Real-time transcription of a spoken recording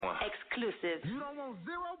exclusive. You don't want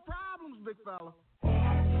zero problems, big fella.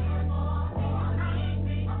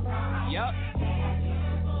 Yup.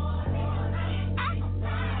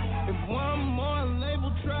 If one more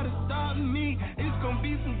label try to stop me, it's gonna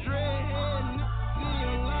be some dreadhead niggas in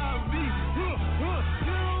your lobby. You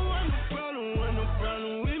don't want no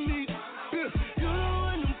problem with me. You don't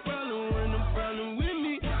want no problem with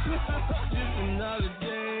me. Just another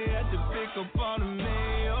day at the pick up all the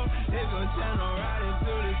mail. They gon' channel right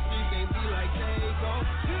into the streets, they be like they go.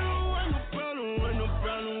 You don't want no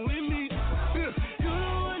problem with me. You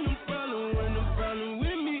don't want no problem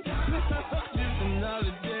with me. Just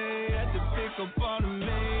another day at the pick up all the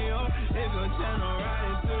mail. They gon' channel right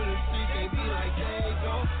into the streets, they be like they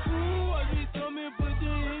go. Ooh, watch me coming, put the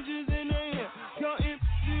hinges in the air. Counting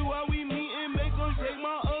see while we meet and make them shake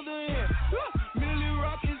my other hand. Millie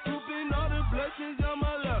Rockets scooping all the blessings on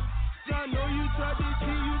my lap. I know you tried to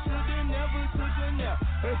see, you should've never took a nap.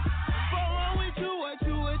 What's wrong with you, what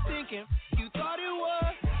you were thinking? You thought it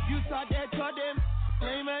was, you thought that them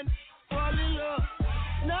lame and fall in love.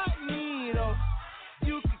 Not me though,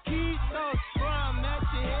 you can keep those from at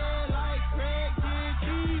your head like Craig did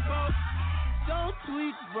Debo. Don't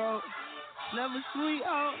tweet bro, never tweet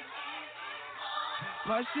out.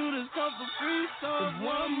 My shooters come for free, so if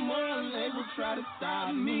one more label try to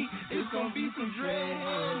stop me, it's gonna be some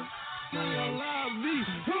dread. You don't want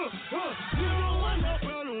no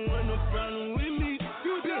problem with me.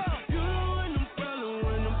 You don't want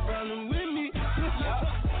no problem with me.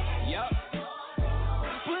 Yup.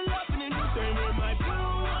 Pull up in the new thing with my. You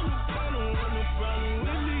don't want no problem with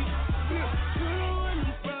me. You don't want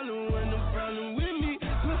no problem with me.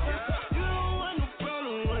 You don't want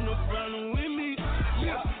no problem with me.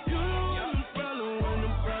 You don't want no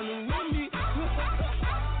problem with me.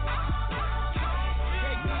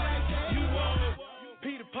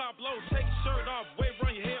 Peter Pop Low, take your shirt off, wave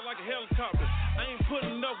around your head like a helicopter. I ain't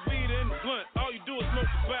putting enough weed in the blunt, all you do is smoke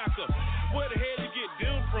tobacco. Where the hell you get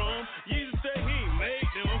them from? Jesus said he ain't made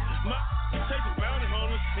them. My chasing bounty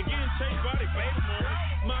hunters and getting chased by their baby mama.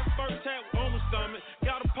 My first tap was on my stomach,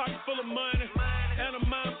 got a pocket full of money and a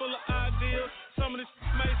mind full of ideas. Some of this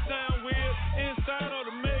may sound weird. Inside of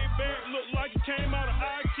the Maybach look like it came out of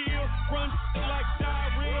IKEA. Run like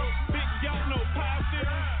diarrhea, big yacht, no pie stick.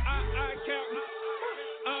 I captain.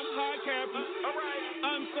 I'm high captain. Alright.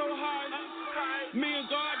 I'm so high. Me and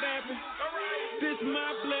God dapping. Alright. This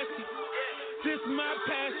my blessing. This my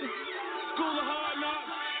passion. School of hard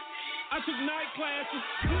knocks. I took night classes.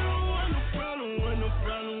 You don't want no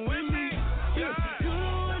problem with me. You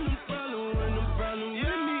don't want no problem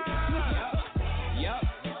with me. Yup.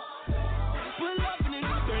 Pull up in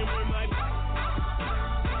the game with my.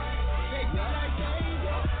 Take me like they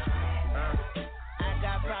I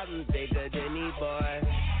got problems bigger than these boys.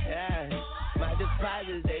 Yeah, my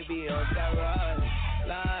deposits, they be on steroids.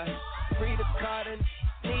 Lord, free the Carter,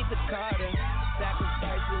 need the Carter.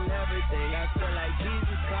 Sacrificing everything, I feel like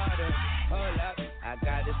Jesus Carter. Hold up, I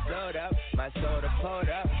got it slowed up. My soda pulled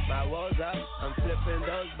up, my woes up. I'm flipping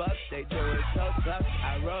those bucks, they do it so tough.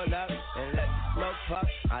 I roll up and let the smoke puff.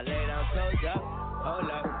 I lay down toes up,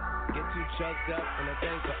 hold up. Get you choked up and I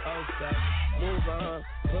think for old stuff. Move on,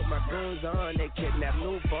 put my goons on, they kidnap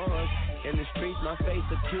newborns. In the streets, my face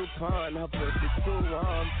a coupon, her pussy too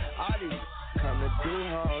warm. All these come to do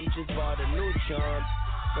harm, just bought a new charm.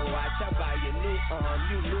 So watch, I buy your new arm,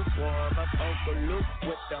 you lukewarm. I'm Uncle Luke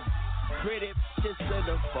with the pretty just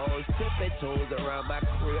little foes. Tipping toes around my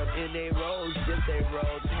crib in they rolls, just they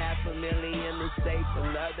rolls. $500,000 in the safe,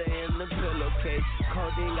 another in the pillowcase.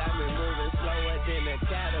 Codeine got me moving slower than a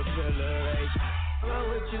caterpillar race. Wrong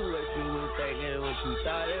with you, what you was thinking, what you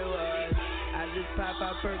thought it was. I just pop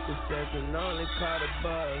out Percocets and only caught a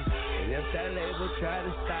buzz. And if that label try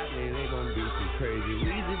to stop me, they gon' do some crazy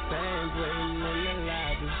Weezy fans waiting in the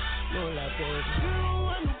lobby. No like that. You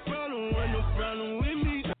don't want no problem with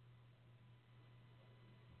me.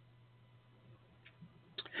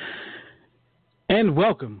 And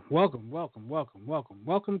welcome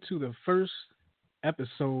to the first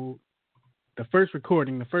episode, the first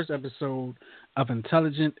recording, the first episode of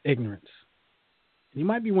Intelligent Ignorance. You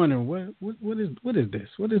might be wondering, what is this?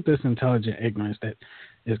 What is this Intelligent Ignorance that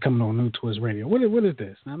is coming on New Twist Radio? What is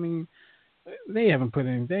this? I mean, we haven't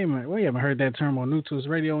heard that term on New Twist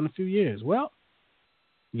Radio in a few years. Well,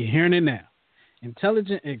 you're hearing it now.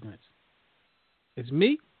 Intelligent Ignorance. It's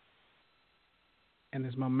me, and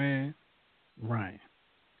it's my man, Ryan.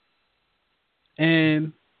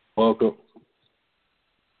 And welcome.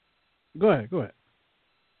 Go ahead.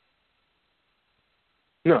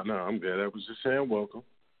 No, I'm good. I was just saying welcome.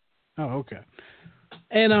 Oh, okay.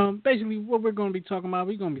 And basically, what we're going to be talking about,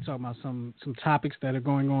 we're going to be talking about some topics that are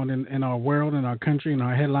going on in our world, in our country, in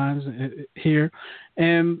our headlines here.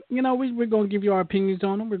 And, you know, we're going to give you our opinions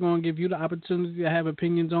on them. We're going to give you the opportunity to have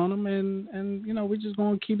opinions on them. And you know, we're just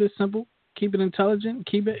going to keep it simple, keep it intelligent,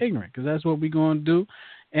 keep it ignorant, because that's what we're going to do.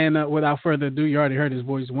 And without further ado, you already heard his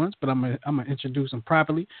voice once, but I'm gonna introduce him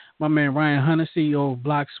properly. My man Ryan Hunter, CEO of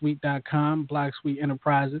BlockSuite.com, Block Suite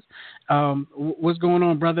Enterprises. What's going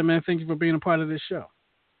on, brother, man? Thank you for being a part of this show.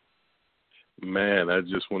 Man, I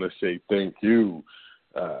just want to say thank you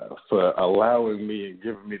for allowing me and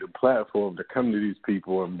giving me the platform to come to these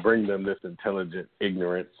people and bring them this intelligent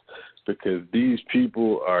ignorance, because these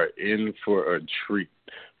people are in for a treat.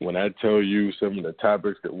 When I tell you some of the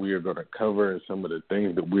topics that we are going to cover and some of the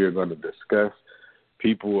things that we are going to discuss,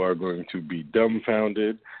 people are going to be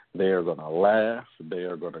dumbfounded. They are going to laugh. They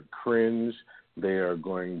are going to cringe. They are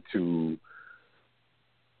going to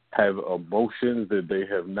have emotions that they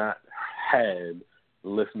have not had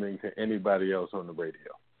listening to anybody else on the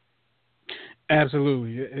radio.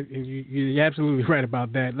 Absolutely. You're absolutely right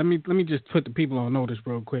about that. Let me just put the people on notice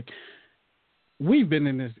real quick. We've been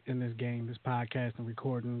in this game, this podcasting,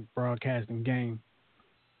 recording, broadcasting game,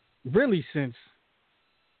 really since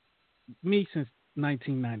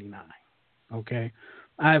 1999. Okay,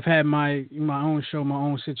 I've had my own show, my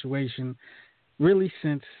own situation, really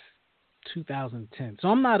since 2010. So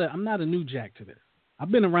I'm not a new jack to this. I've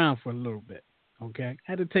been around for a little bit. Okay,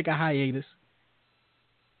 had to take a hiatus,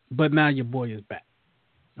 but now your boy is back.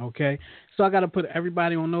 Okay, so I got to put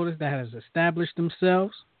everybody on notice that has established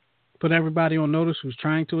themselves. Put everybody on notice who's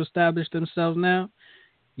trying to establish themselves now.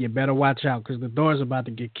 You better watch out, because the door's about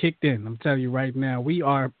to get kicked in. I'm telling you right now, we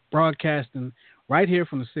are broadcasting right here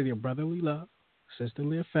from the city of brotherly love,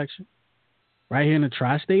 sisterly affection, right here in the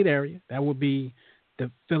tri-state area. That would be the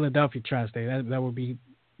Philadelphia tri-state. That would be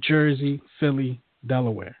Jersey, Philly,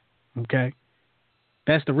 Delaware. Okay?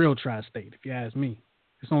 That's the real tri-state, if you ask me.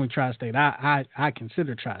 It's only tri-state. I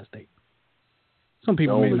consider tri-state. Some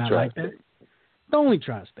people may not like that. The only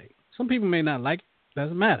tri-state. Some people may not like it.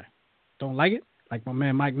 Doesn't matter. Don't like it. Like my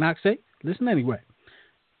man Mike Knox say, listen anyway.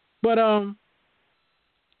 But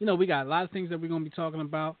you know, we got a lot of things that we're gonna be talking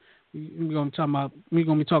about. We're gonna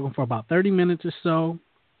be talking for about 30 minutes or so.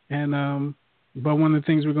 And but one of the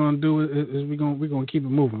things we're gonna do is we're gonna keep it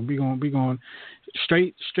moving. We're going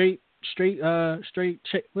straight.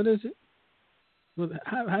 What is it?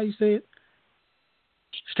 How you say it?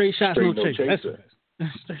 Straight shots, no chaser. That's what it is.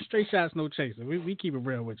 Straight shots, no chaser. We keep it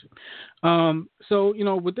real with you. So, you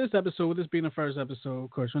know, with this episode, with this being the first episode, of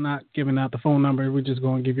course, we're not giving out the phone number. We're just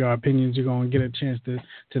going to give you our opinions. You're going to get a chance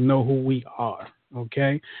to know who we are.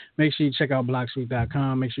 Okay? Make sure you check out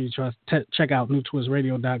blocksuite.com. Make sure you check out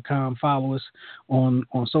newtwistradio.com. Follow us on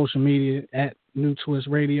social media at New Twist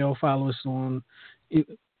Radio. Follow us on...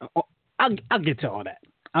 I'll get to all that.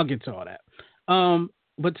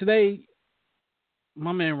 But today...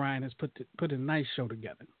 my man Ryan has put a nice show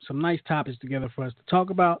together, some nice topics together for us to talk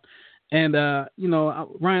about. And, you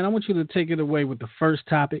know, Ryan, I want you to take it away with the first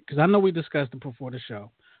topic, because I know we discussed it before the show,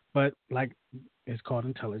 but like it's called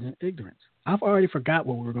intelligent ignorance. I've already forgot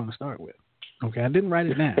what we were going to start with. Okay, I didn't write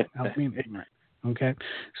it down. I was being ignorant. Okay,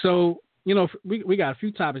 so, you know, we got a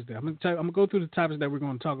few topics there. I'm going to go through the topics that we're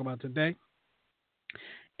going to talk about today.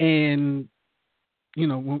 And, you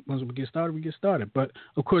know, once we get started, we get started. But,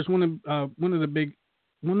 of course, one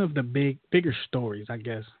of the bigger stories, I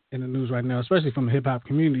guess, in the news right now, especially from the hip hop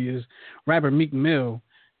community, is rapper Meek Mill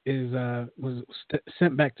was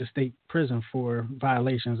sent back to state prison for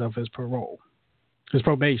violations of his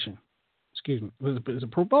probation. Excuse me, is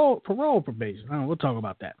it parole probation? I don't know, we'll talk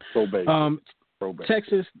about that. Probation.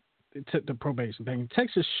 Texas, the probation thing.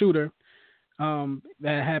 Texas shooter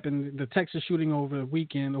that happened. The Texas shooting over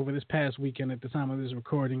this past weekend at the time of this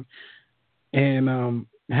recording, and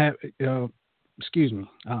excuse me.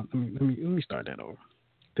 Let me start that over.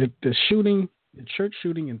 The church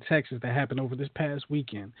shooting in Texas that happened over this past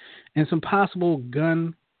weekend, and some possible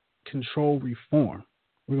gun control reform.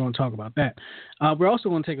 We're going to talk about that. We're also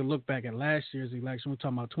going to take a look back at last year's election. We're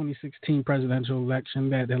talking about 2016 presidential election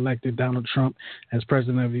that elected Donald Trump as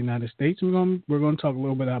president of the United States. We're going to talk a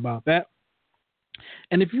little bit about that.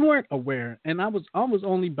 And if you weren't aware, and I was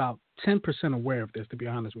only about 10% aware of this, to be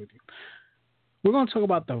honest with you, we're going to talk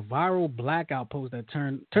about the viral blackout post that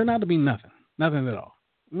turned out to be nothing at all.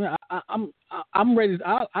 I'm ready.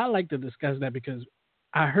 I like to discuss that because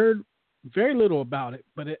I heard very little about it,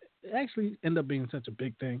 but it actually ended up being such a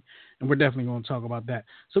big thing, and we're definitely going to talk about that.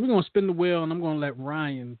 So we're going to spin the wheel, and I'm going to let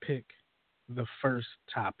Ryan pick the first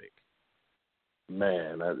topic.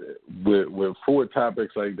 Man, with 4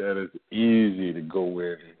 topics like that, it's easy to go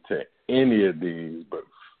into any of these, but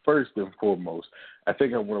first and foremost, I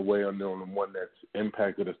think I want to weigh on the one that's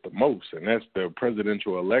impacted us the most, and that's the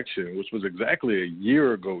presidential election, which was exactly a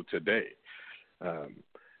year ago today.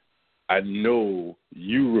 I know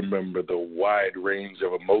you remember the wide range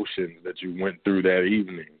of emotions that you went through that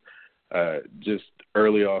evening. Just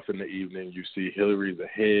early off in the evening, you see Hillary's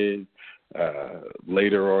ahead.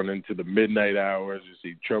 Later on into the midnight hours, you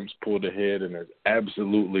see Trump's pulled ahead, and there's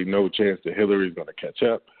absolutely no chance that Hillary's going to catch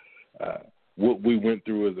up. What we went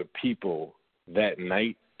through as a people that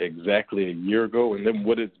night exactly a year ago, and then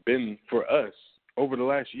what it's been for us over the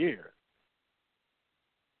last year.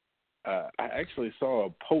 I actually saw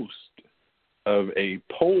a post of a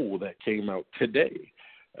poll that came out today,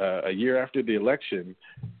 a year after the election.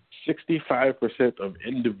 65% of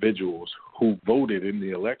individuals who voted in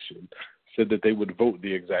the election said that they would vote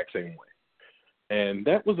the exact same way. And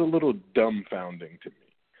that was a little dumbfounding to me,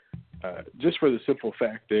 just for the simple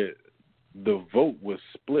fact that the vote was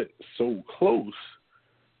split so close.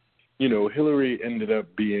 You know, Hillary ended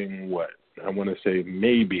up being, what, I want to say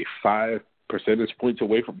maybe 5 percentage points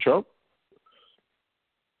away from Trump.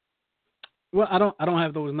 Well, I don't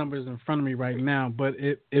have those numbers in front of me right now, but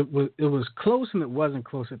it was close and it wasn't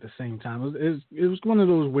close at the same time. It was one of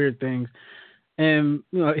those weird things, and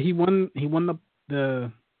you know he won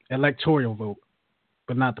the electoral vote,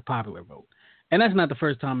 but not the popular vote, and that's not the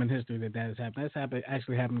first time in history that has happened. That's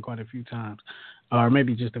actually happened quite a few times, or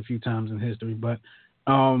maybe just a few times in history. But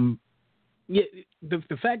yeah,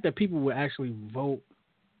 the fact that people will actually vote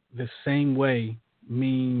the same way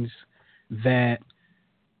means that,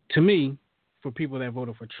 to me, for people that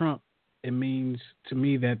voted for Trump, it means to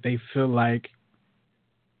me that they feel like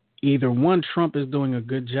either one, Trump is doing a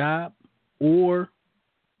good job, or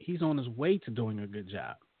he's on his way to doing a good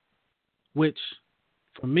job. Which,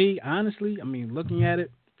 for me, honestly, I mean, looking at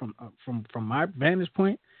it from my vantage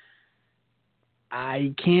point,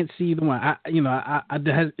 I can't see either one.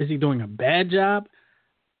 Is he doing a bad job?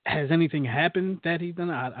 Has anything happened that he's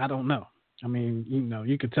done? I don't know. I mean, you know,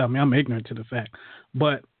 you could tell me I'm ignorant to the fact,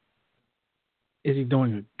 but is he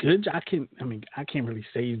doing a good job? I can't really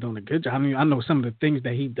say he's doing a good job. I mean, I know some of the things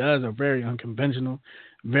that he does are very unconventional,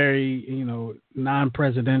 very, you know,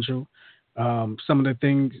 non-presidential. Some of the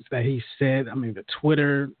things that he said, I mean, the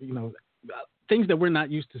Twitter, you know, things that we're not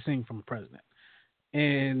used to seeing from a president.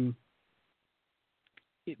 And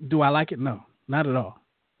do I like it? No, not at all.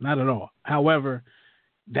 Not at all. However,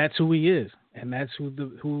 that's who he is, and that's who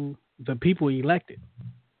the people elected.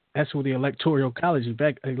 That's who the Electoral College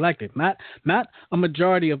elected. Not a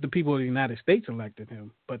majority of the people of the United States elected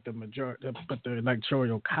him, but the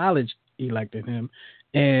Electoral College elected him,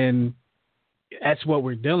 and that's what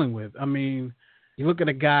we're dealing with. I mean, you look at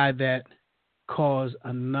a guy that calls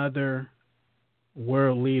another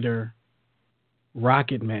world leader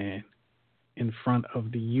Rocket Man in front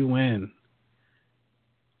of the UN,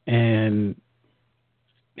 and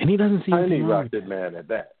he doesn't seem Tiny Rocket Man at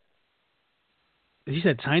that. You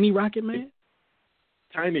said Tiny Rocket Man?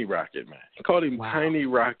 Tiny Rocket Man. I called him Tiny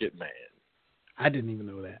Rocket Man. I didn't even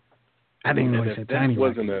know that. I didn't know he said Tiny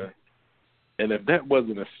Rocket Man. And if that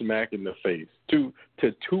wasn't a smack in the face to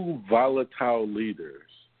two volatile leaders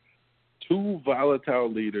of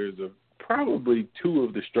probably two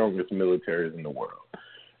of the strongest militaries in the world.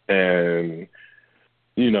 And,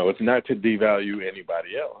 you know, it's not to devalue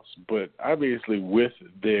anybody else, but obviously with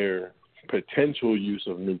their potential use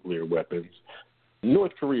of nuclear weapons,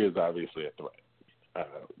 North Korea is obviously a threat.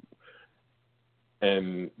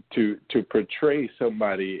 And to portray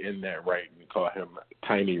somebody in that right and call him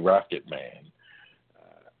Tiny Rocket Man,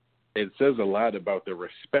 it says a lot about the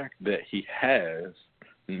respect that he has,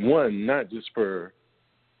 one, not just for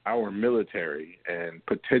our military and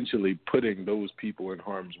potentially putting those people in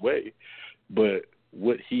harm's way, but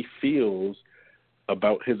what he feels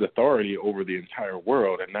about his authority over the entire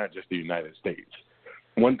world and not just the United States.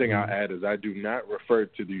 One thing I'll add is I do not refer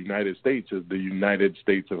to the United States as the United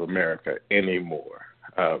States of America anymore.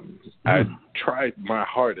 I tried my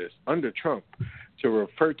hardest under Trump to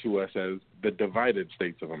refer to us as the divided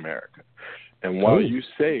states of America. And while you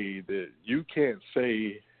say that you can't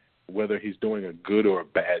say whether he's doing a good or a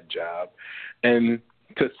bad job, and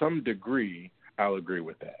to some degree, I'll agree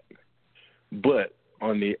with that. But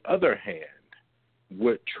on the other hand,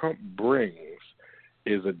 what Trump brings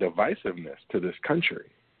is a divisiveness to this country.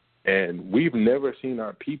 And we've never seen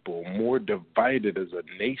our people more divided as a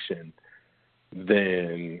nation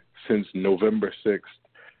than since November 6th,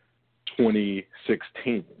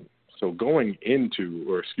 2016. So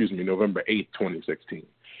November 8th, 2016.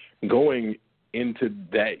 Going into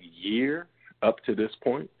that year up to this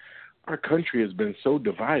point, our country has been so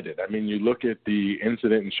divided. I mean, you look at the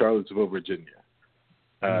incident in Charlottesville, Virginia.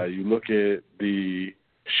 You look at the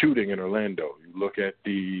shooting in Orlando. You look at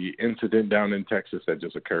the incident down in Texas that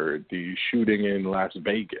just occurred, the shooting in Las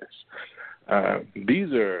Vegas.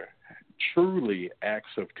 These are truly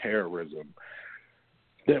acts of terrorism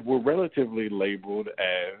that were relatively labeled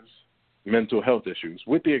as mental health issues,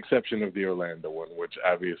 with the exception of the Orlando one, which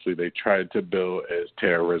obviously they tried to bill as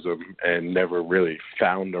terrorism and never really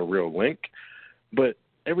found a real link. But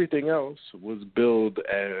everything else was billed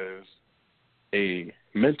as a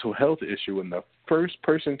mental health issue, and the first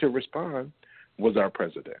person to respond was our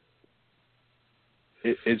president.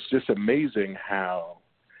 It's just amazing how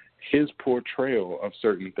his portrayal of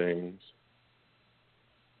certain things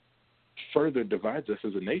further divides us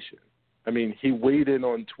as a nation. I mean, he weighed in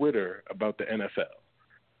on Twitter about the NFL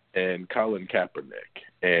and Colin Kaepernick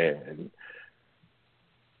and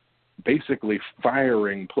basically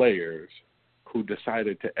firing players who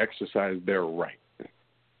decided to exercise their right.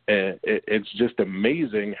 And it's just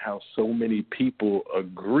amazing how so many people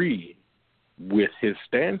agree with his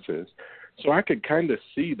stances. So I could kind of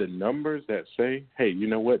see the numbers that say, hey, you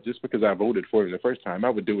know what, just because I voted for him the first time,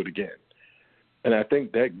 I would do it again. And I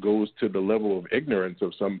think that goes to the level of ignorance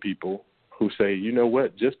of some people who say, you know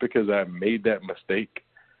what, just because I made that mistake,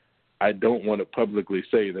 I don't want to publicly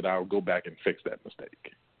say that I'll go back and fix that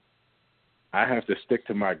mistake. I have to stick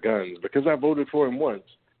to my guns. Because I voted for him once,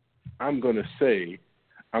 I'm going to say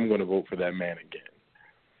I'm going to vote for that man again.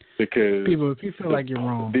 Because people, if you feel like you're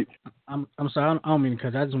wrong, I'm sorry, I don't mean to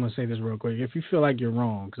cut. I just want to say this real quick. If you feel like you're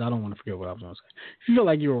wrong, because I don't want to forget what I was going to say. If you feel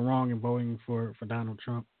like you were wrong in voting for Donald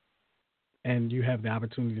Trump and you have the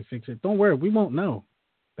opportunity to fix it, don't worry. We won't know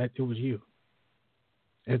that it was you.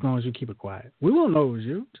 As long as you keep it quiet. We won't know it was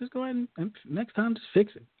you. Just go ahead and next time, just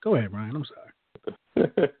fix it. Go ahead, Brian. I'm sorry.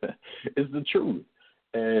 It's the truth.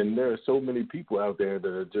 And there are so many people out there that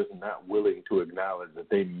are just not willing to acknowledge that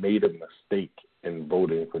they made a mistake in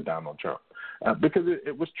voting for Donald Trump. Because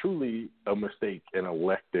it was truly a mistake in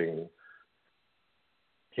electing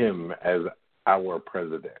him as our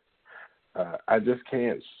president. I just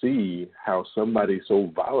can't see how somebody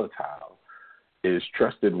so volatile is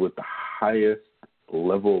trusted with the highest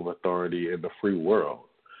level of authority in the free world.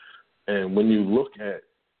 And when you look at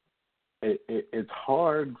it, it's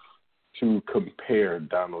hard to compare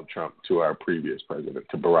Donald Trump to our previous president,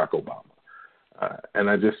 to Barack Obama. And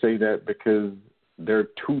I just say that because they're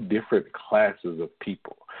two different classes of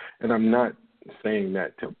people. And I'm not saying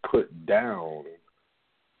that to put down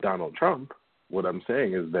Donald Trump. What I'm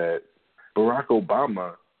saying is that Barack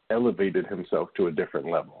Obama elevated himself to a different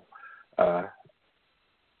level.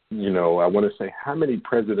 I want to say, how many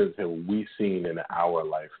presidents have we seen in our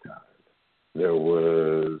lifetime? There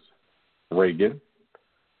was Reagan,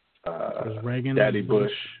 Daddy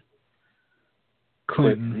Bush,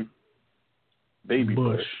 Clinton, Baby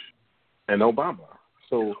Bush, and Obama.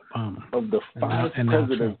 So of the five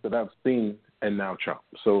presidents that I've seen, and now Trump.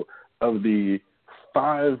 So of the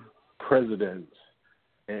 5 presidents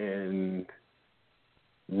and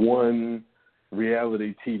 1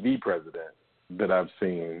 reality TV president that I've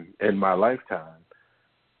seen in my lifetime,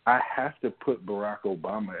 I have to put Barack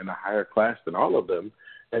Obama in a higher class than all of them.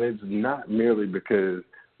 And it's not merely because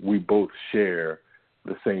we both share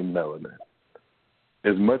the same melanin.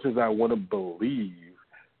 As much as I want to believe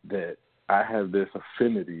that I have this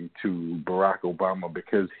affinity to Barack Obama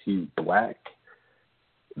because he's black,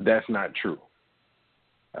 that's not true.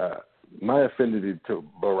 My affinity to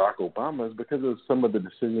Barack Obama is because of some of the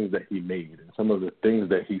decisions that he made and some of the things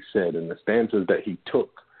that he said and the stances that he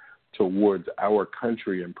took towards our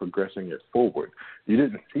country and progressing it forward. You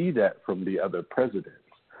didn't see that from the other presidents.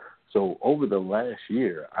 So over the last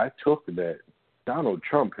year, I took that Donald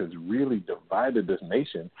Trump has really divided this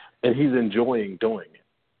nation, and he's enjoying doing it.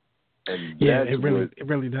 And yeah, it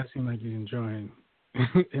really does seem like he's enjoying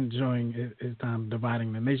his time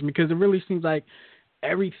dividing the nation, because it really seems like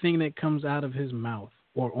everything that comes out of his mouth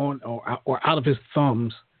or out of his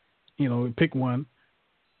thumbs, pick one,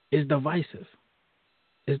 is divisive.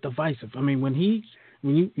 It's divisive. I mean, when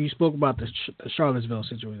you spoke about the Charlottesville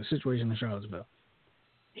situation, the situation in Charlottesville,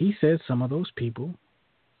 he said some of those people,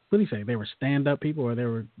 what did he say? They were stand-up people, or they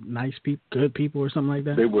were nice people, good people, or something like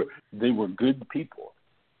that? They were good people.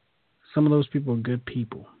 Some of those people are good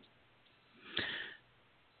people.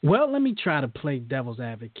 Well, let me try to play devil's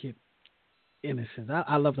advocate. In a sense,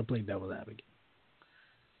 I love to play devil's advocate.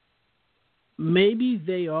 Maybe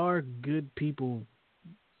they are good people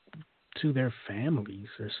to their families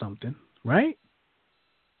or something, right?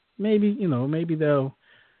 Maybe they'll.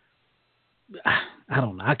 I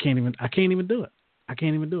don't know. I can't even do it.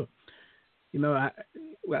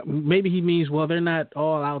 Well, maybe he means, well, they're not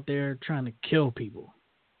all out there trying to kill people.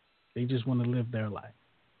 They just want to live their life.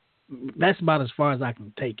 That's about as far as I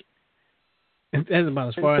can take it. That's about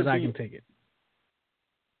as far as I can take it.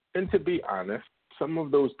 And to be honest, some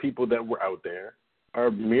of those people that were out there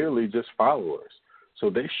are merely just followers. So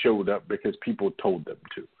they showed up because people told them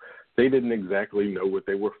to. They didn't exactly know what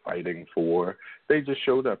they were fighting for. They just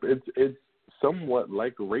showed up. It's somewhat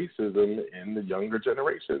like racism in the younger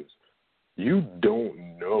generations. You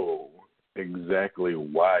don't know exactly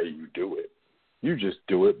why you do it. You just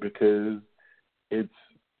do it because it's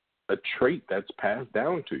a trait that's passed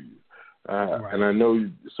down to you. Right. And I know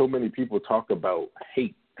so many people talk about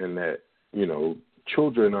hate and that,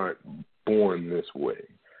 children aren't born this way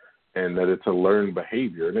and that it's a learned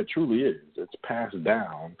behavior, and it truly is. It's passed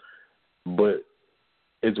down, but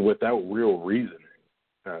it's without real reasoning.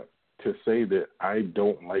 To say that I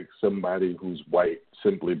don't like somebody who's white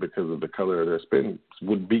simply because of the color of their skin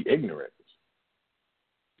would be ignorance.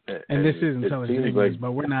 And this is intelligent ignorance,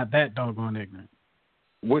 but we're not that doggone ignorant.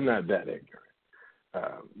 We're not that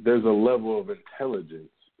ignorant. There's a level of intelligence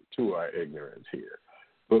to our ignorance here.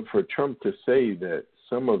 But for Trump to say that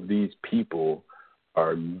some of these people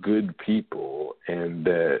are good people and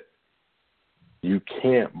that you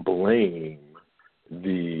can't blame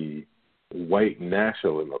the white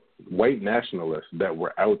nationalists that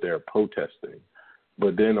were out there protesting,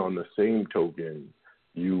 but then on the same token,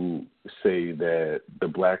 you say that the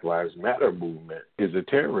Black Lives Matter movement is a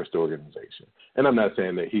terrorist organization. And I'm not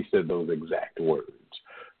saying that he said those exact words,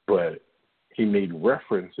 but he made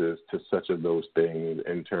references to such of those things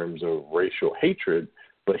in terms of racial hatred,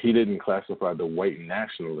 but he didn't classify the white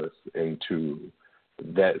nationalists into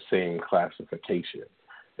that same classification.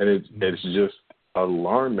 And it's just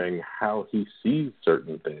alarming how he sees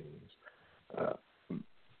certain things,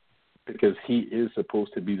 because he is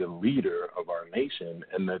supposed to be the leader of our nation,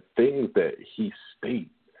 and the things that he states.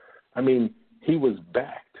 I mean, he was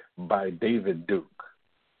backed by David Duke.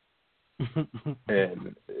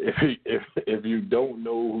 And if you don't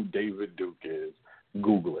know who David Duke is,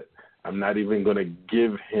 Google it. I'm not even going to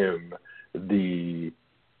give him the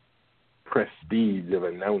prestige of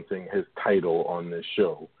announcing his title on this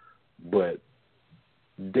show, but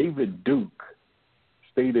David Duke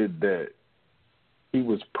stated that he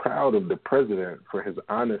was proud of the president for his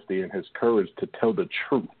honesty and his courage to tell the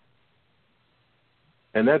truth.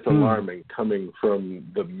 And that's alarming coming from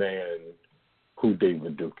the man who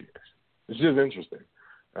David Duke is. It's just interesting.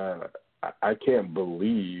 I can't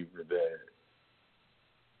believe that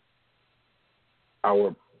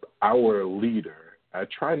our leader, I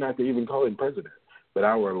try not to even call him president, but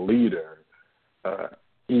our leader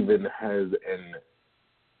even has an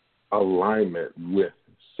alignment with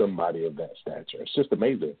somebody of that stature. It's just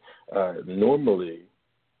amazing. Normally,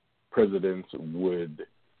 presidents would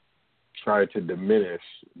try to diminish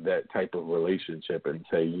that type of relationship and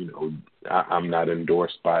say, I'm not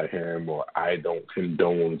endorsed by him, or I don't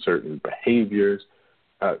condone certain behaviors.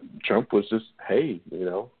 Trump was just, hey,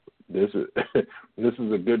 this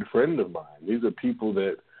is a good friend of mine. These are people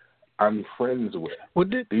that I'm friends with.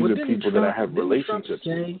 These are people that I have relationships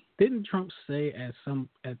with. Didn't Trump say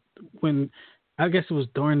when I guess it was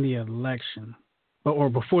during the election, or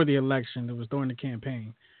before the election, it was during the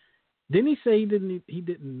campaign. Didn't he say he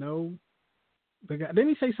didn't know the guy? Didn't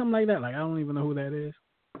he say something like that? Like, I don't even know who that is.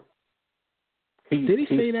 Did he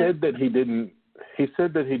say that? He said that he didn't. He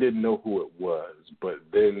said that he didn't know who it was, but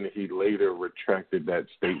then he later retracted that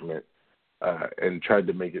statement and tried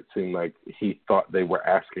to make it seem like he thought they were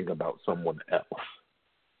asking about someone else.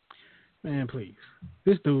 Man, please.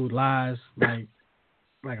 This dude lies like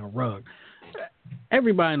a rug.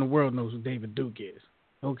 Everybody in the world knows who David Duke is,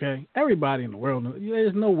 okay? Everybody in the world knows.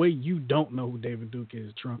 There's no way you don't know who David Duke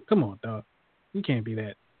is, Trump. Come on, dog. You can't be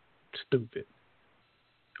that stupid.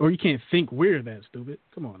 Or you can't think we're that stupid.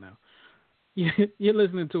 Come on now. You're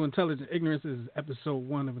listening to Intelligent Ignorance. This is episode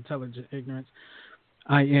 1 of Intelligent Ignorance.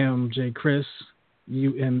 I am Jay Chris.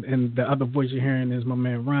 And the other voice you're hearing is my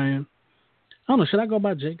man Ryan. I don't know. Should I go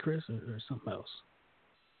by Jay Chris or something else?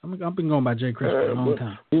 I've been going by Jay Chris for a long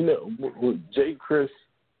time. Jay Chris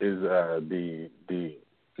is the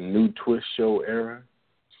new Twist show era.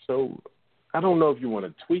 So I don't know if you want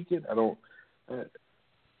to tweak it. I don't.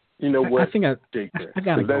 What? I think I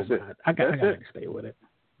gotta go. I gotta stay with it.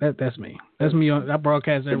 That's me. That's me. I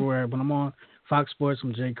broadcast everywhere. When I'm on Fox Sports,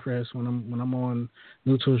 I'm Jay Chris. When I'm on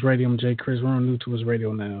New Tools Radio, I'm Jay Chris. We're on New Tools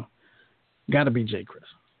Radio now. Got to be Jay Chris.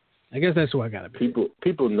 I guess that's who I got to be.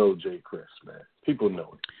 People know Jay Chris, man. People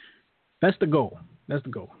know it. That's the goal.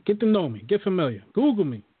 Get to know me. Get familiar. Google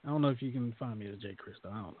me. I don't know if you can find me as Jay Chris, though.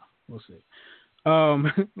 I don't know. We'll see.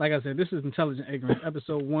 Like I said, this is Intelligent Ignorance,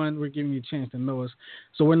 episode 1. We're giving you a chance to know us,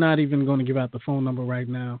 so we're not even going to give out the phone number right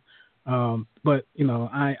now. But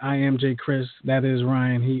I am Jay Chris. That is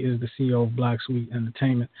Ryan. He is the CEO of Black Sweet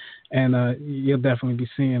Entertainment, and you'll definitely be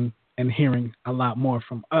seeing and hearing a lot more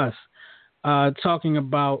from us. Talking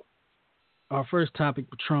about our first topic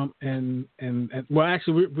with Trump, and well,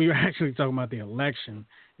 actually, we were actually talking about the election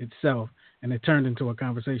itself, and it turned into a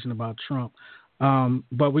conversation about Trump.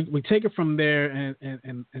 But we take it from there,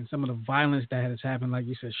 and some of the violence that has happened, like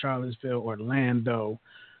you said, Charlottesville, Orlando,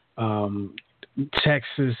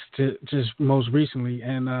 Texas, just most recently.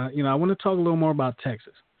 And I want to talk a little more about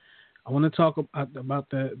Texas. I want to talk about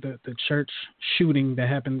the church shooting that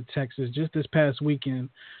happened in Texas just this past weekend.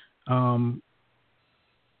 Man,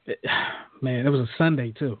 it was a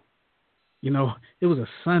Sunday too. It was a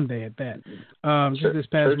Sunday at that. Just this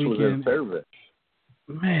past weekend. Was in service.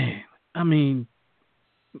 Man, I mean,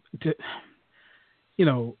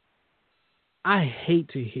 I hate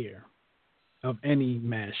to hear of any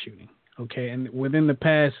mass shooting. Okay, and within the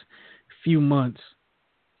past few months,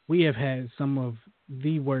 we have had some of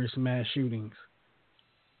the worst mass shootings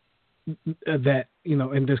that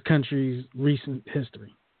in this country's recent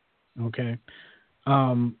history. Okay,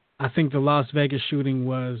 I think the Las Vegas shooting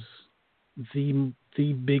was the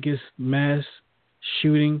biggest mass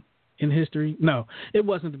shooting in history. No, it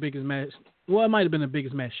wasn't the biggest mass. Well, it might have been the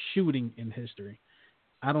biggest mass shooting in history.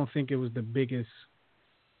 I don't think it was the biggest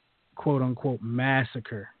quote unquote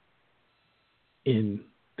massacre in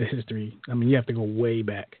the history. I mean, you have to go way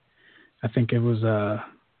back. I think it was you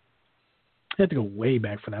have to go way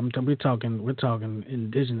back for that. We're talking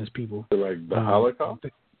indigenous people. Like the Holocaust?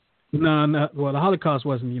 No. Well, the Holocaust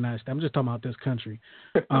wasn't the United States. I'm just talking about this country.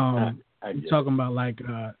 I'm talking about like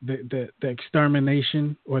the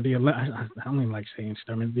extermination or I don't even like saying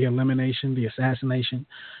extermination. The elimination, the assassination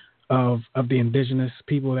of the indigenous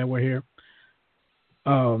people that were here.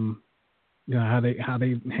 How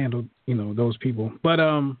they handled those people. But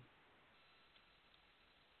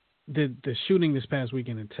the shooting this past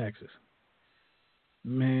weekend in Texas.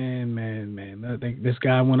 Man. I think this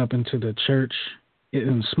guy went up into the church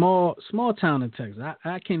in a small town in Texas.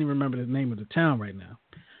 I can't even remember the name of the town right now.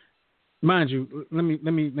 Mind you, let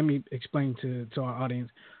me explain to our audience.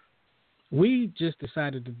 We just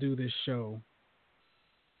decided to do this show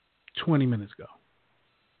 20 minutes ago.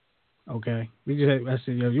 Okay, I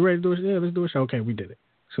said, yo, you ready to do it? Yeah, let's do a show. Okay, we did it.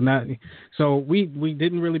 So we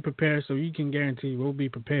didn't really prepare. So you can guarantee we'll be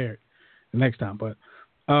prepared the next time. But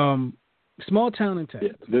small town in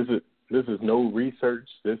Texas. Yeah, this is no research.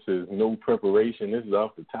 This is no preparation. This is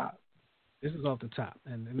off the top. This is off the top,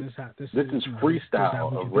 and this is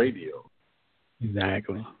freestyle of radio.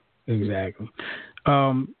 Exactly.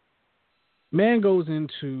 Man goes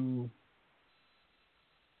into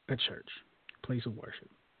a church, place of worship,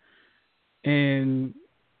 and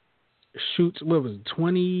shoots. What was it?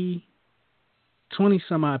 20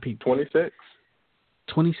 some odd people. 26.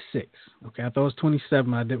 Okay, I thought it was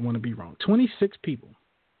 27. I didn't want to be wrong. 26 people.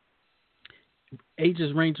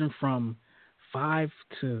 Ages ranging from 5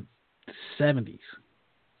 to 70s.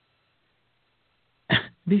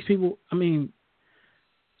 These people, I mean,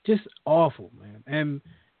 just awful, man. And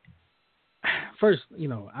first,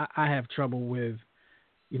 I have trouble with,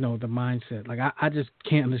 the mindset. Like, I just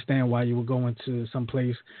can't understand why you would go into some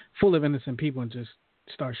place full of innocent people and just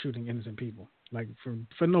start shooting innocent people, like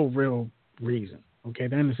for no real reason. Okay,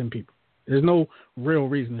 they're innocent people. There's no real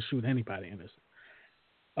reason to shoot anybody innocent.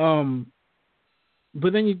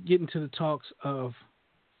 But then you get into the talks of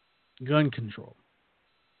gun control.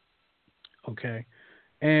 Okay,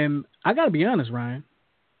 and I gotta be honest, Ryan.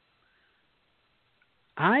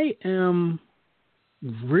 I am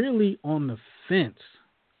really on the fence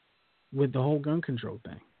with the whole gun control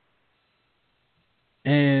thing.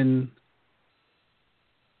 And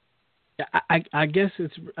I guess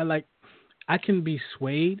it's like I can be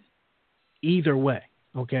swayed either way,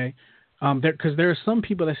 okay? Because there are some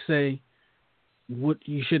people that say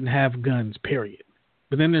you shouldn't have guns, period.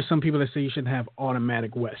 But then there's some people that say you shouldn't have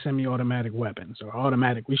semi-automatic weapons or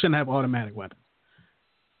we shouldn't have automatic weapons.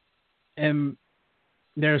 And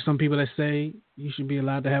there are some people that say you should be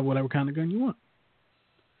allowed to have whatever kind of gun you want.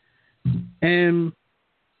 And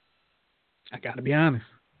I got to be honest,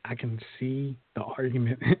 I can see the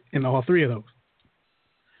argument in all three of those.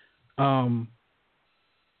 The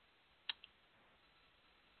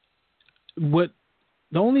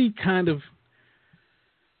only kind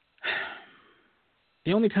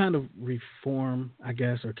of reform, I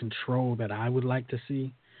guess, or control that I would like to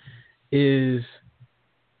see is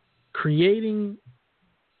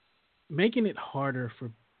making it harder for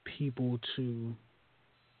people to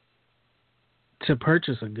to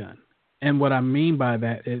purchase a gun. And what I mean by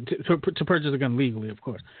that is to purchase a gun legally, of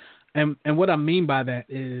course. And what I mean by that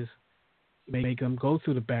is make them go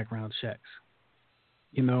through the background checks.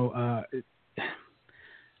 You know,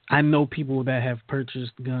 I know people that have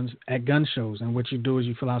purchased guns at gun shows, and what you do is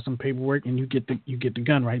you fill out some paperwork and you get the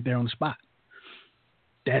gun right there on the spot.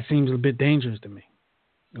 That seems a bit dangerous to me.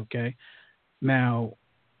 Okay, now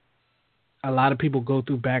a lot of people go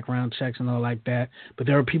through background checks and all like that, but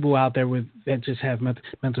there are people out there that just have mental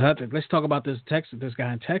health. Let's talk about this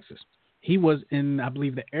guy in Texas. He was in, I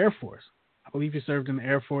believe, the Air Force. I believe he served in the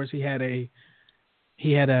Air Force. He had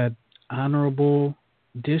a honorable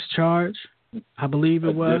discharge, I believe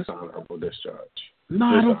it was. Dishonorable discharge. No,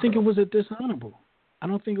 I don't think it was a dishonorable. I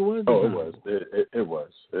don't think it was. Oh, it was. It was.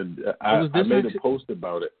 I made a post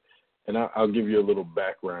about it, and I'll give you a little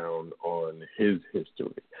background on his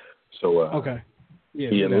history. So, okay. Yeah,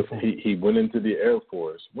 he went into the Air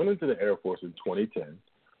Force. Went into the Air Force in 2010.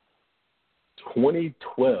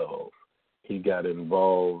 2012, he got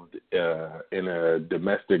involved in a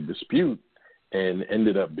domestic dispute and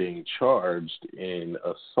ended up being charged in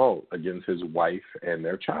assault against his wife and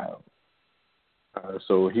their child.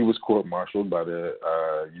 So he was court-martialed by the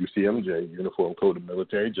UCMJ, Uniform Code of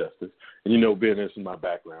Military Justice. And, you know, being this is my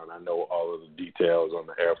background, I know all of the details on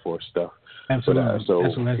the Air Force stuff. Absolutely. But, so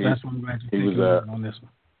that's what I'm glad you on this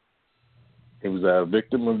one. He was a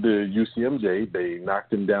victim of the UCMJ. They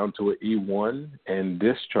knocked him down to an E1 and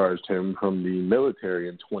discharged him from the military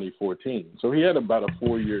in 2014. So he had about a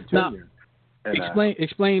 4-year tenure. And,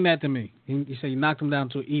 explain that to me. You say you knocked him down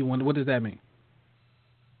to an E1. What does that mean?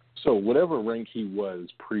 So whatever rank he was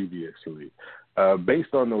previously,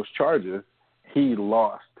 based on those charges, he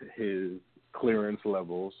lost his clearance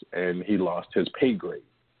levels and he lost his pay grade.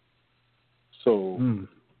 So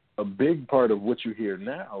a big part of what you hear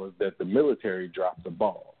now is that the military dropped the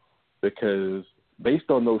ball because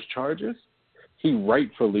based on those charges, he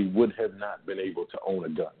rightfully would have not been able to own a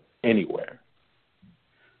gun anywhere.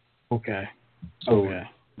 Okay. So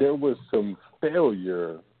there was some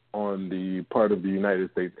failure on the part of the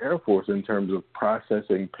United States Air Force in terms of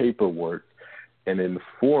processing paperwork and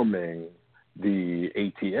informing the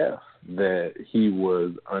ATF that he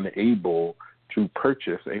was unable to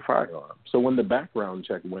purchase a firearm. So when the background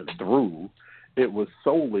check went through, it was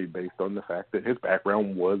solely based on the fact that his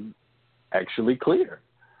background was actually clear.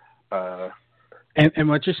 And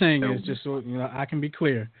what you're saying is, just so you know, I can be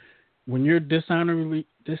clear, when you're dishonorably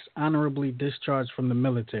discharged from the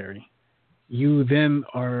military, you then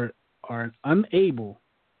are unable,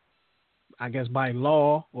 I guess by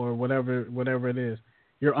law or whatever it is,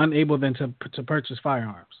 you're unable then to purchase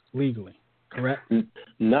firearms legally, correct?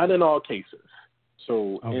 Not in all cases.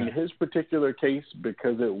 So in his particular case,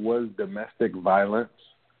 because it was domestic violence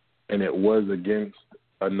and it was against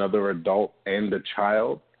another adult and a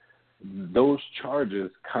child, those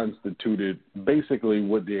charges constituted basically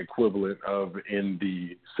what the equivalent of in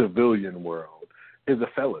the civilian world is a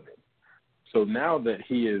felony. So now that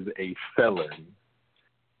he is a felon,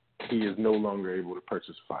 he is no longer able to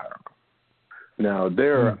purchase a firearm. Now,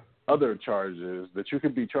 there are other charges that you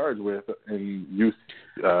could be charged with in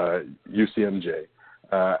UCMJ.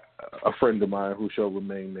 A friend of mine who shall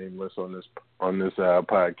remain nameless on this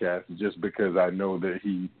podcast, just because I know that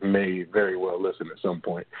he may very well listen at some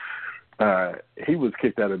point. He was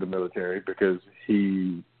kicked out of the military because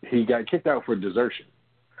he got kicked out for desertion.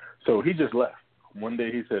 So he just left. One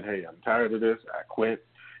day he said, "Hey, I'm tired of this. I quit."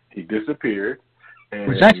 He disappeared. And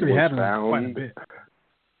which actually happens quite a bit.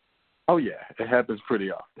 Oh, yeah. It happens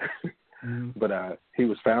pretty often. But he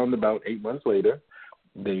was found about 8 months later.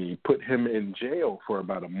 They put him in jail for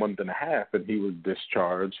about a month and a half, and he was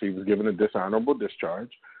discharged. He was given a dishonorable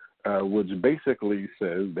discharge, which basically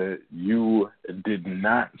says that you did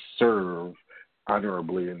not serve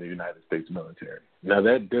honorably in the United States military. Now,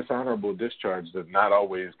 that dishonorable discharge does not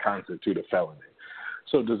always constitute a felony.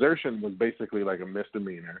 So desertion was basically like a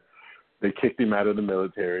misdemeanor. They kicked him out of the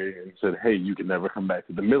military and said, "Hey, you can never come back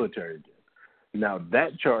to the military again." Now,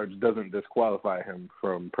 that charge doesn't disqualify him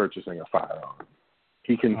from purchasing a firearm.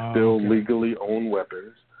 He can still legally own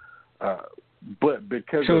weapons, but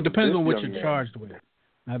because so it depends on what you're charged with.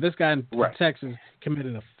 Now, this guy in Texas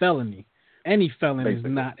committed a felony. Any felon is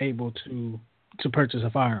not able to purchase a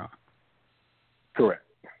firearm. Correct.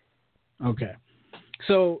 Okay.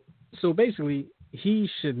 So basically, he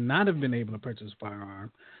should not have been able to purchase a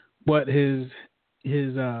firearm, but his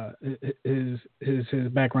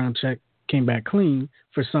background check came back clean.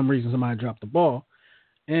 For some reason, somebody dropped the ball,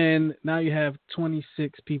 and now you have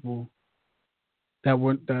 26 people that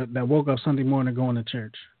woke up Sunday morning going to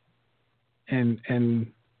church, and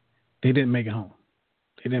they didn't make it home.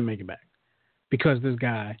 They didn't make it back. because this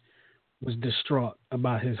guy was distraught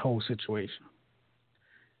about his whole situation.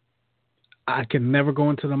 I could never go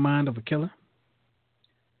into the mind of a killer.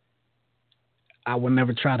 I would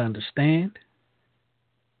never try to understand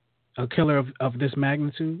a killer of this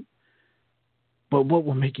magnitude. But what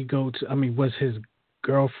will make you go to, I mean, was his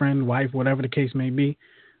girlfriend, wife, whatever the case may be,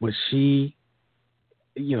 was she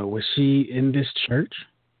in this church?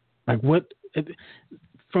 Like what,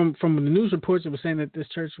 from the news reports, it was saying that this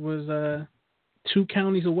church was 2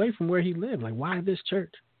 counties away from where he lived. Like, why this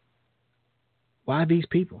church? Why these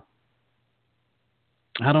people?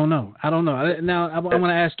 I don't know. Now, I want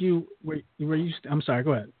to ask you, were you? I'm sorry.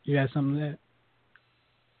 Go ahead. You had something to add?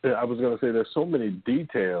 Yeah, I was going to say there's so many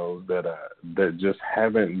details that just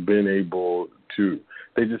haven't been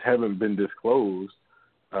they just haven't been disclosed.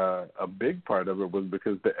 A big part of it was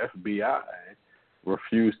because the FBI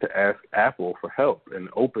refused to ask Apple for help in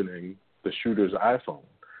opening the shooter's iPhone,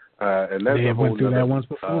 and that's they went through that once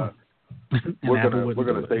before. We're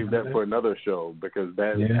gonna save that for another show because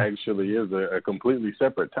that actually is a completely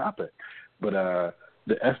separate topic. But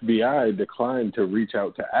the FBI declined to reach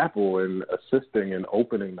out to Apple in assisting in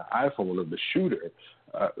opening the iPhone of the shooter,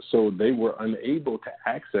 so they were unable to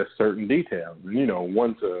access certain details. You know,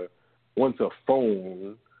 once a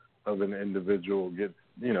phone of an individual gets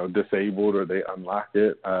disabled or they unlock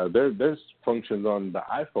it, there's functions on the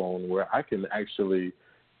iPhone where I can actually,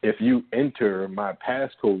 if you enter my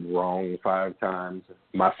passcode wrong 5 times,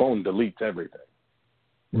 my phone deletes everything.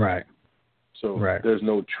 Right. So there's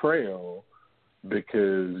no trail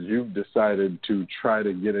because you've decided to try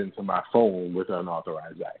to get into my phone with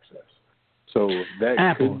unauthorized access. So that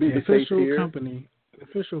Apple, could be the the case official here. company, the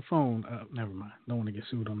official phone. Never mind. Don't want to get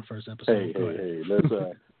sued on the first episode. Hey,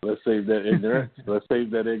 let's save that ignorance. Let's save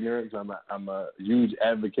that ignorance. I'm a huge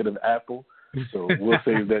advocate of Apple. So we'll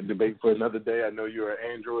save that debate for another day. I know you're an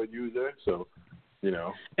Android user, so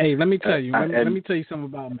Hey, let me tell you. Let me tell you something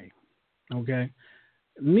about me. Okay,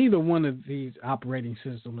 neither one of these operating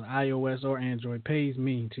systems, iOS or Android, pays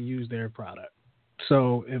me to use their product.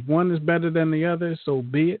 So if one is better than the other, so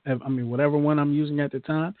be it. I mean, whatever one I'm using at the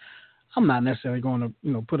time, I'm not necessarily going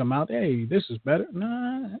to put them out. Hey, this is better.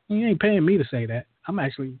 Nah, you ain't paying me to say that. I'm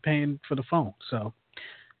actually paying for the phone. So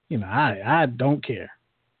I don't care.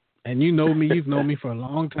 And you know me, you've known me for a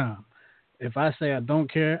long time. If I say I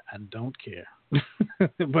don't care, I don't care.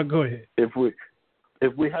 But go ahead. If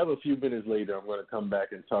we have a few minutes later, I'm going to come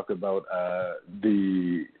back and talk about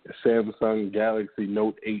the Samsung Galaxy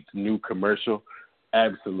Note 8 new commercial.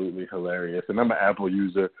 Absolutely hilarious. And I'm an Apple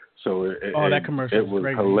user, so that commercial it was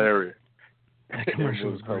great, hilarious. That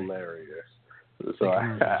commercial was hilarious. So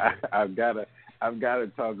I've got to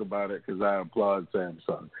talk about it because I applaud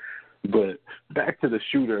Samsung. But back to the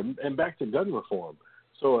shooter and back to gun reform.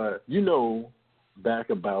 So, back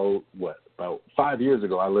about 5 years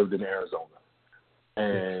ago, I lived in Arizona.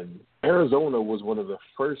 And Arizona was one of the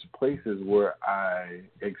first places where I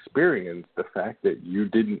experienced the fact that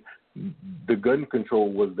the gun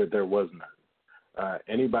control was that there was none.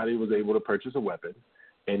 Anybody was able to purchase a weapon.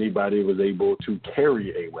 Anybody was able to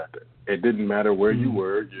carry a weapon. It didn't matter where you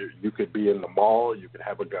were. You could be in the mall. You could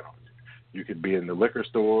have a gun on you. You could be in the liquor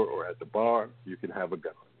store or at the bar. You can have a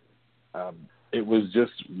gun on you. It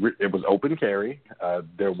was open carry.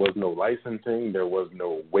 There was no licensing. There was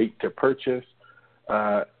no weight to purchase.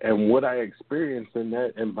 And what I experienced in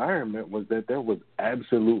that environment was that there was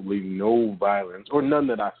absolutely no violence, or none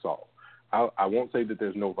that I saw. I won't say that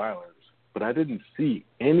there's no violence, but I didn't see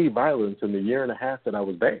any violence in the year and a half that I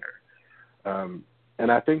was there. And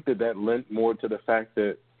I think that lent more to the fact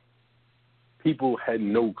that people had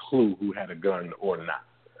no clue who had a gun or not.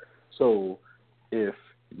 So if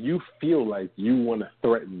you feel like you want to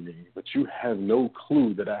threaten me, but you have no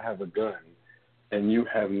clue that I have a gun, and you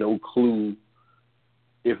have no clue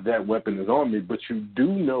if that weapon is on me, but you do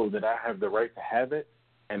know that I have the right to have it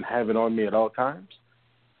and have it on me at all times,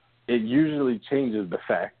 it usually changes the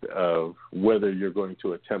fact of whether you're going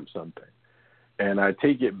to attempt something. And I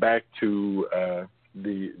take it back to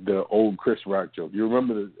the old Chris Rock joke. You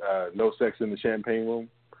remember the no sex in the champagne room?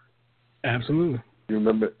 Absolutely. You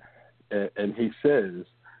remember? And he says,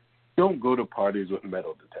 don't go to parties with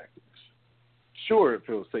metal detectors. Sure, it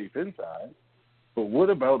feels safe inside, but what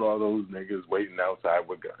about all those niggas waiting outside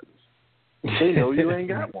with guns? They know you ain't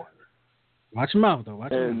got one. Watch your mouth, though.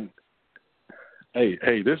 Watch your mouth.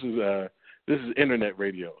 Hey, this is internet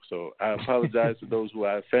radio, so I apologize to those who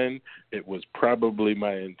I offend. It was probably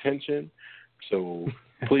my intention, so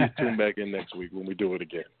please tune back in next week when we do it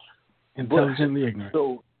again. Intelligently ignorant.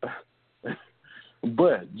 So,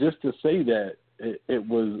 but just to say that it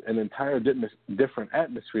was an entire different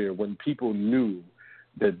atmosphere when people knew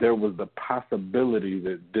that there was the possibility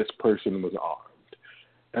that this person was armed.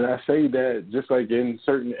 And I say that just like in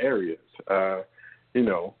certain areas.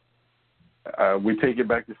 We take it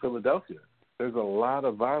back to Philadelphia. There's a lot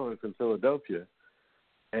of violence in Philadelphia,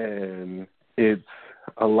 and it's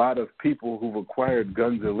a lot of people who've acquired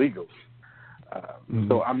guns illegally.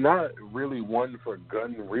 So I'm not really one for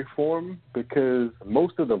gun reform because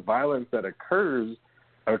most of the violence that occurs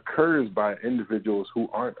by individuals who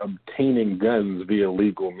aren't obtaining guns via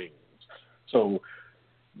legal means. So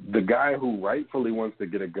the guy who rightfully wants to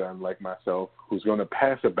get a gun, like myself, who's going to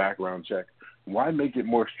pass a background check, why make it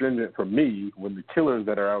more stringent for me when the killers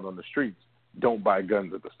that are out on the streets don't buy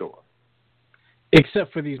guns at the store?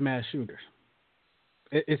 Except for these mass shooters.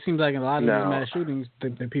 It seems like in a lot of these mass shootings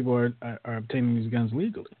that people are obtaining these guns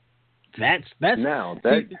legally.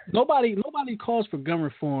 Nobody calls for gun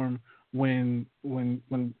reform when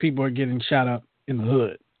people are getting shot up in the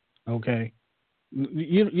hood. Okay,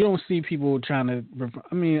 you don't see people trying to.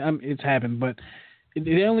 It's happened, but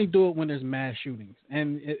they only do it when there's mass shootings,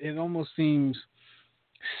 and it almost seems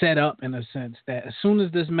set up in a sense that as soon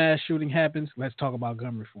as this mass shooting happens, let's talk about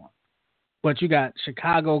gun reform. But you got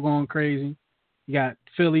Chicago going crazy. You got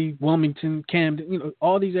Philly, Wilmington, Camden,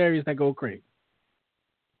 all these areas that go crazy.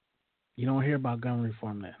 You don't hear about gun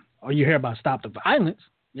reform then. Or you hear about stop the violence.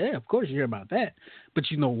 Yeah, of course you hear about that. But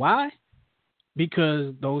you know why?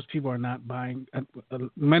 Because those people are not buying,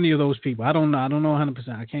 many of those people, I don't know 100%,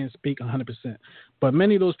 I can't speak 100%, but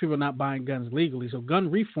many of those people are not buying guns legally. So gun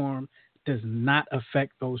reform does not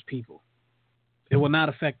affect those people. It will not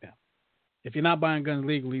affect them. If you're not buying guns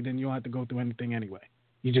legally, then you don't have to go through anything anyway.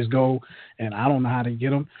 You just go, and I don't know how to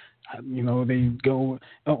get them. They go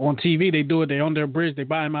on TV, they do it, they're on their bridge, they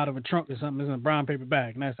buy them out of a trunk or something, it's in a brown paper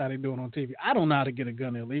bag, and that's how they do it on TV. I don't know how to get a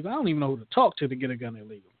gun illegal. I don't even know who to talk to get a gun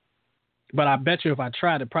illegal. But I bet you if I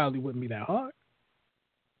tried, it probably wouldn't be that hard.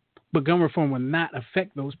 But gun reform will not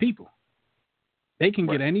affect those people. They can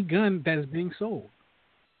get any gun that is being sold.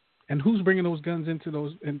 And who's bringing those guns into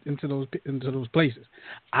those places?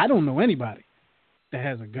 I don't know anybody that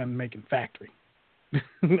has a gun making factory.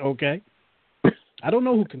 Okay, I don't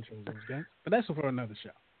know who controls those guns, but that's for another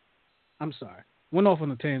show. I'm sorry, went off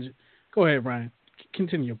on a tangent. Go ahead, Ryan.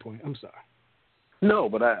 Continue your point. I'm sorry. No,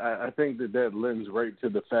 but I think that lends right to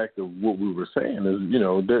the fact of what we were saying is,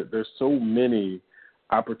 there's so many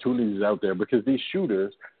opportunities out there because these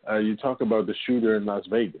shooters, you talk about the shooter in Las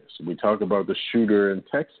Vegas, we talk about the shooter in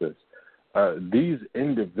Texas. These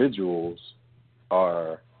individuals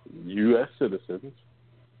are U.S. citizens.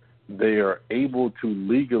 They are able to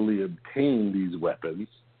legally obtain these weapons,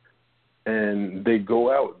 and they go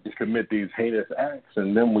out and commit these heinous acts,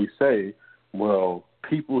 and then we say, well,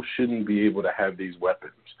 people shouldn't be able to have these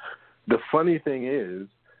weapons. The funny thing is,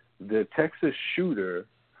 the Texas shooter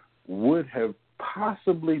would have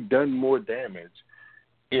possibly done more damage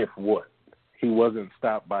if he wasn't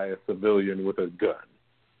stopped by a civilian with a gun.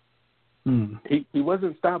 He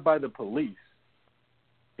wasn't stopped by the police.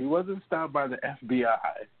 He wasn't stopped by the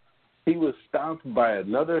FBI. He was stopped by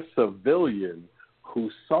another civilian who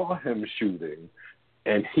saw him shooting,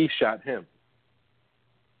 and he shot him.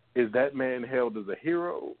 Is that man hailed as a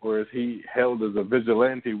hero, or is he held as a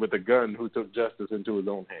vigilante with a gun who took justice into his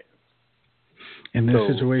own hands? In this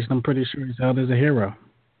situation, I'm pretty sure he's held as a hero.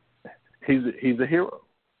 He's a hero.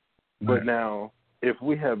 Right. But now, if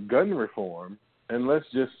we have gun reform, and let's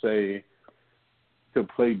just say, to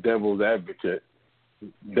play devil's advocate,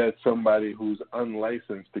 that's somebody who's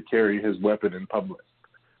unlicensed to carry his weapon in public,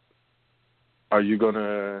 are you going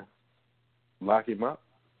to lock him up?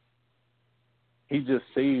 He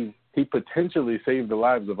potentially saved the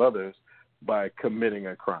lives of others by committing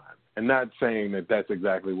a crime. And not saying that that's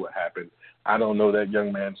exactly what happened. I don't know that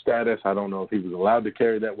young man's status. I don't know if he was allowed to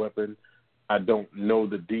carry that weapon. I don't know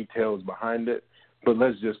the details behind it. But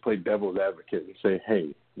let's just play devil's advocate and say,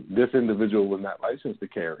 hey, this individual was not licensed to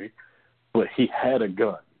carry, but he had a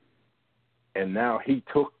gun. And now he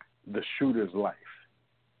took the shooter's life.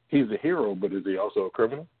 He's a hero, but is he also a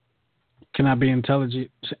criminal? Can I be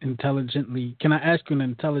intelligently? Can I ask you an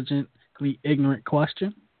intelligently ignorant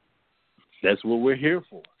question? That's what we're here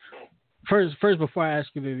for. First, before I ask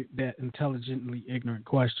you that intelligently ignorant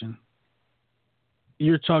question,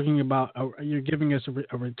 you're talking about. You're giving us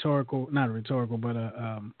a rhetorical, not a rhetorical, but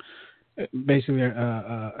basically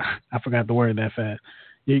I forgot the word that fast.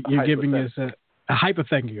 You're giving us a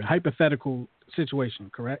hypothetical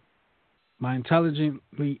situation, correct? My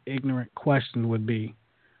intelligently ignorant question would be,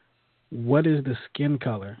 what is the skin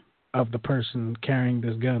color of the person carrying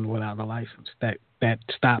this gun without a license that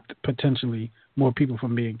stopped potentially more people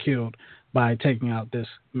from being killed by taking out this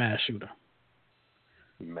mass shooter?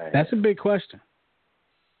 Man. That's a big question.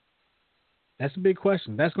 That's a big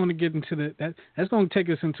question. That's going to get into that's going to take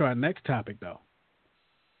us into our next topic, though.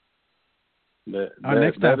 Our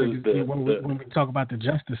next topic is when we talk about the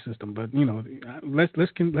justice system. But let's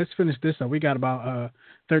finish this up. We got about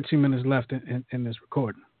 13 minutes left in this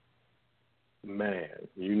recording. Man,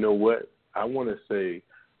 you know what? I want to say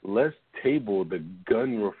let's table the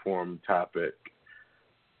gun reform topic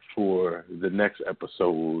for the next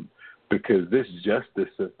episode, because this justice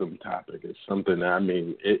system topic is something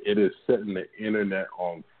that, it is setting the internet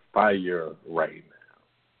on fire right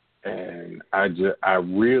now. And I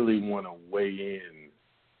really want to weigh in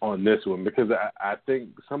on this one, because I think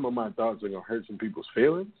some of my thoughts are going to hurt some people's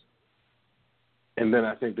feelings. And then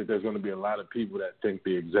I think that there's going to be a lot of people that think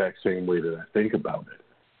the exact same way that I think about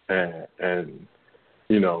it. And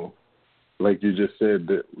like you just said,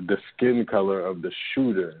 the skin color of the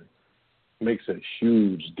shooter makes a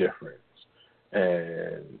huge difference.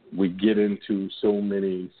 And we get into so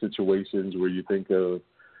many situations where you think of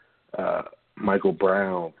Michael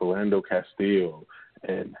Brown, Philando Castile,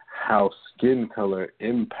 and how skin color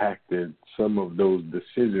impacted some of those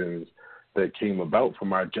decisions that came about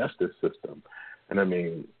from our justice system.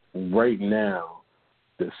 And right now,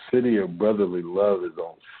 the city of brotherly love is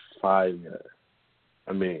on fire.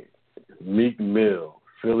 Meek Mill,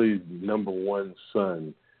 Philly's #1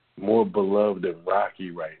 son, more beloved than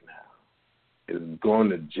Rocky right now, is going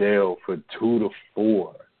to jail for 2 to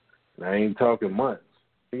 4. And I ain't talking months.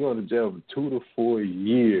 He's going to jail for 2 to 4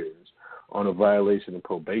 years on a violation of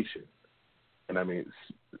probation. And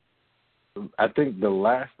I think the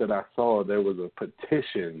last that I saw, there was a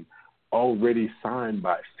petition already signed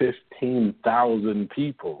by 15,000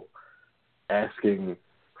 people asking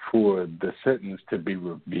for the sentence to be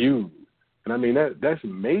reviewed. And that's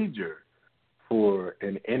major for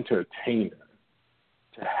an entertainer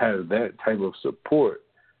to have that type of support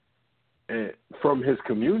from his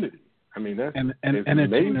community. That's an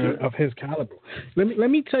entertainer of his caliber. Let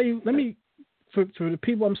me tell you. For the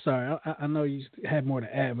people. I'm sorry. I know you had more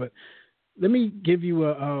to add, but let me give you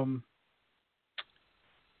a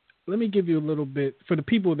little bit for the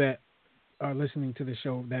people that are listening to the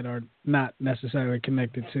show that are not necessarily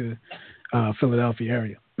connected to Philadelphia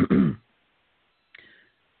area.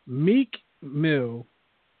 Meek Mill,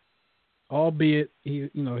 albeit he's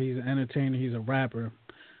an entertainer, he's a rapper,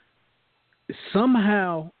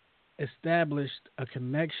 somehow established a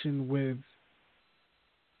connection with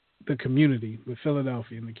the community, with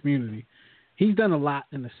Philadelphia and the community. He's done a lot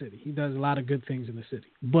in the city. He does a lot of good things in the city.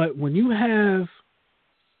 But when you have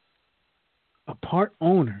a part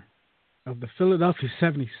owner of the Philadelphia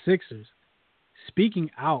 76ers speaking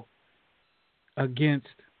out against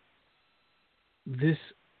this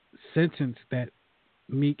sentence that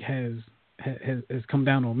Meek has come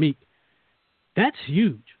down on Meek, that's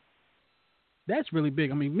huge. That's really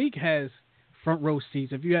big. Meek has front row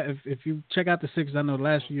seats. If you check out the Sixers, I know the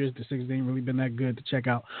last few years the Sixers ain't really been that good to check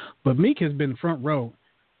out, but Meek has been front row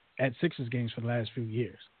at Sixers games for the last few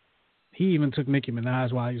years. He even took Nicki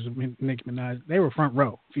Minaj while he was with Nicki Minaj. They were front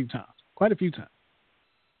row quite a few times.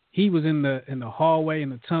 He was in the hallway, in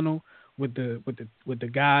the tunnel with the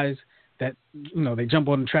guys that they jump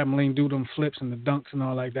on the trampoline, do them flips and the dunks and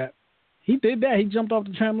all like that. He did that. He jumped off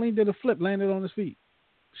the trampoline, did a flip, landed on his feet.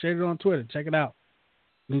 Shared it on Twitter. Check it out.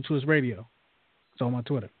 New to his radio. It's on my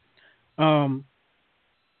Twitter.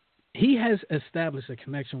 He has established a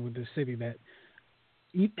connection with this city that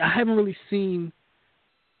I haven't really seen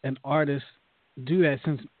an artist do that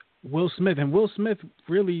since Will Smith. And Will Smith,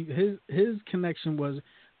 really, his connection was,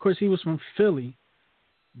 of course, he was from Philly,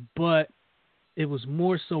 but it was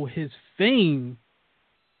more so his fame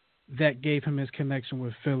that gave him his connection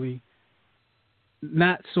with Philly,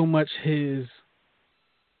 not so much his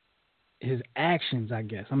actions, I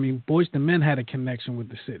guess. Boyz II Men had a connection with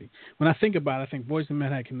the city. When I think about it, I think Boyz II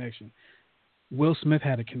Men had a connection. Will Smith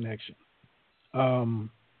had a connection.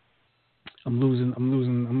 I'm losing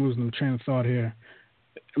the train of thought here.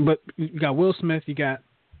 But you got Will Smith, you got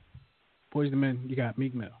Boyz II Men, you got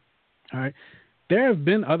Meek Mill. All right. There have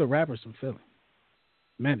been other rappers from Philly.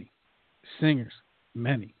 Many. Singers.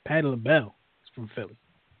 Many. Patti LaBelle is from Philly.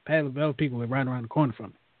 Patti LaBelle people live right around the corner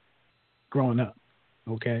from me. Growing up.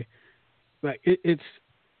 Okay. Like it's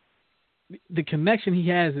the connection he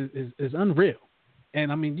has is unreal.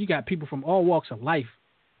 And you got people from all walks of life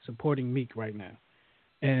supporting Meek right now.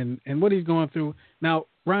 And what he's going through. Now,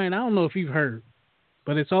 Ryan, I don't know if you've heard,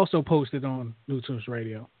 but it's also posted on New Tools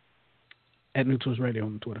Radio, at New Tools Radio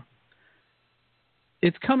on Twitter.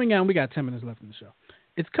 It's coming out, we got 10 minutes left in the show.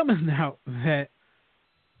 It's coming out that,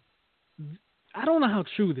 I don't know how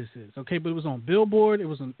true this is, okay, but it was on Billboard, it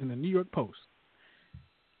was in the New York Post.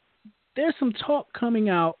 There's some talk coming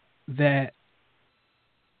out that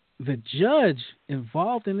the judge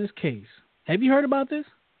involved in this case, have you heard about this?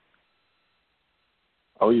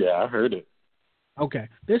 Oh, yeah, I heard it. Okay.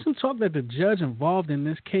 There's some talk that the judge involved in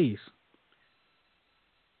this case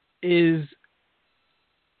is,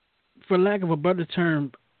 for lack of a better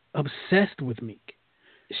term, obsessed with Meek.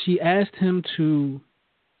 She asked him to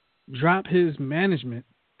drop his management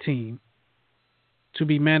team to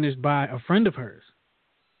be managed by a friend of hers.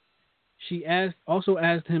 She also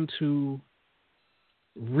asked him to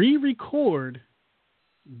re-record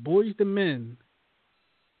Boys II Men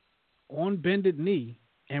on Bended Knee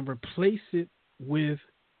and replace it with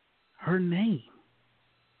her name.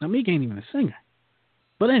 Now, Meek ain't even a singer.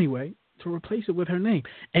 But anyway, to replace it with her name.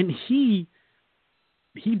 And he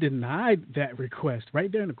denied that request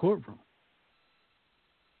right there in the courtroom.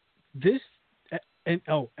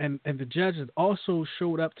 And the judge had also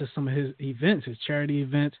showed up to some of his events, his charity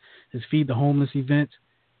events, his Feed the Homeless events.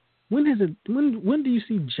 When do you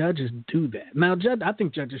see judges do that? Now, I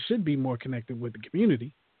think judges should be more connected with the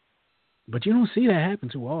community, but you don't see that happen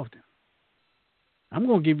too often. I'm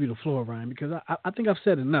going to give you the floor, Ryan, because I think I've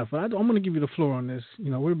said enough. But I'm going to give you the floor on this. You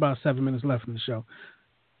know, we're about 7 minutes left in the show.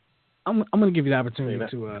 I'm going to give you the opportunity to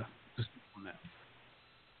speak on that.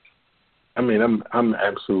 I mean, I'm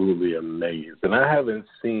absolutely amazed, and I haven't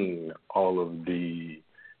seen all of the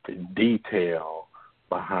detail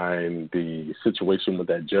behind the situation with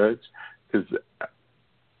that judge, because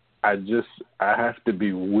I have to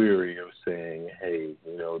be weary of saying, hey,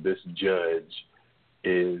 you know, this judge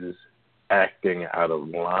is acting out of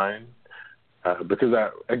line, because I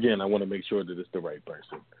want to make sure that it's the right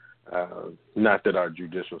person. Not that our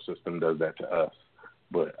judicial system does that to us,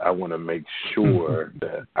 but I want to make sure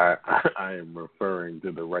that I am referring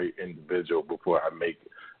to the right individual before I make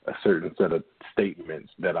a certain set of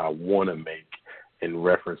statements that I want to make in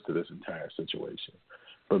reference to this entire situation.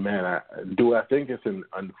 But, man, I think it's an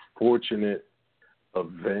unfortunate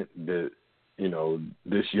event that, you know,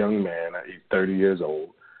 this young man, he's 30 years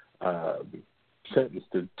old,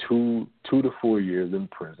 sentenced to 2 to 4 years in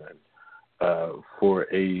prison for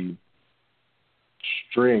a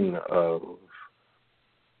string of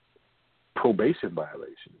probation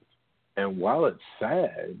violations. And while it's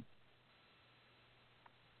sad,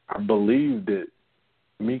 I believe that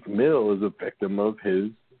Meek Mill is a victim of his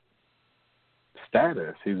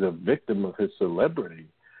status. He's a victim of his celebrity.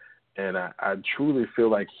 And I truly feel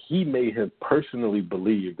like he may have personally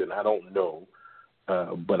believed, and I don't know,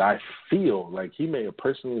 but I feel like he may have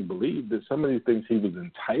personally believed that some of these things he was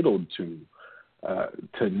entitled to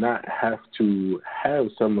not have to have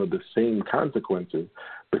some of the same consequences.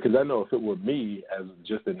 Because I know if it were me as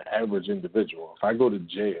just an average individual, if I go to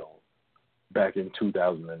jail back in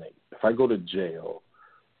 2008, if I go to jail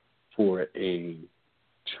for a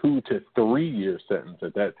 2 to 3 year sentence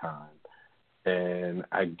at that time, and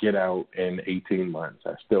I get out in 18 months,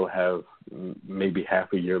 I still have maybe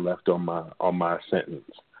half a year left on my sentence.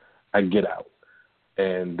 I get out,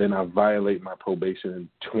 and then I violate my probation in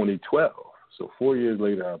 2012. So 4 years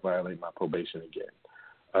later, I violate my probation again.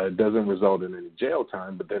 It doesn't result in any jail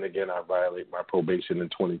time, but then again, I violate my probation in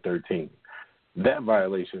 2013. That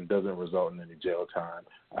violation doesn't result in any jail time.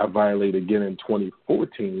 I violate again in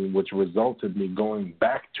 2014, which resulted in me going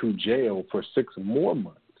back to jail for 6 more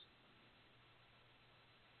months.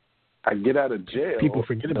 I get out of jail. People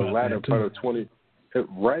forget about the latter that too. part of 20.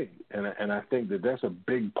 Right, and I think that's a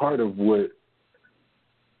big part of what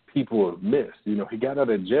people have missed. You know, he got out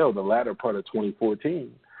of jail the latter part of 2014,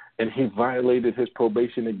 and he violated his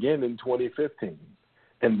probation again in 2015.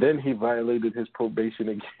 And then he violated his probation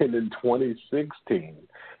again in 2016.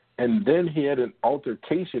 And then he had an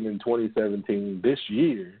altercation in 2017, this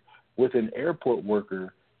year, with an airport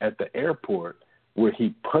worker at the airport where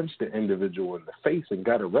he punched the individual in the face and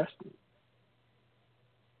got arrested.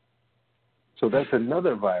 So that's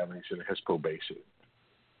another violation of his probation.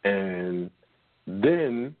 And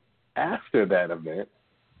then after that event,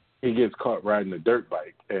 he gets caught riding a dirt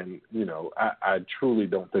bike. And, you know, I truly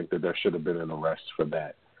don't think that there should have been an arrest for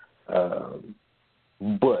that.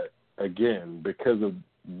 But, again, because of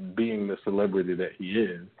being the celebrity that he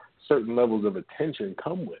is, certain levels of attention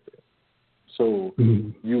come with it. So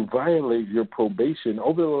you violate your probation.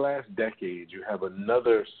 Over the last decade, you have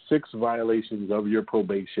another 6 violations of your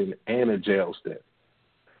probation and a jail stint.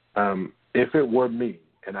 If it were me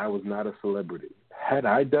and I was not a celebrity, had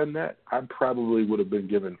I done that, I probably would have been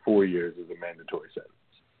given 4 years as a mandatory sentence.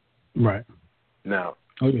 Right. Now,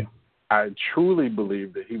 I truly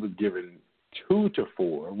believe that he was given 2 to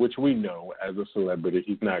 4, which we know as a celebrity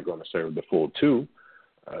he's not going to serve the full 2.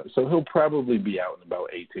 So he'll probably be out in about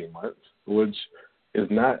 18 months, which is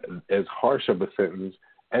not as harsh of a sentence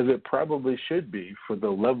as it probably should be for the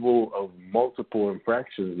level of multiple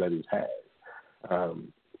infractions that he's had.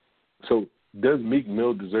 So does Meek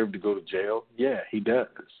Mill deserve to go to jail? Yeah, he does.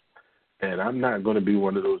 And I'm not going to be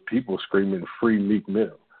one of those people screaming, free Meek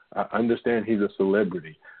Mill. I understand he's a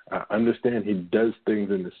celebrity. I understand he does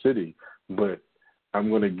things in the city, but I'm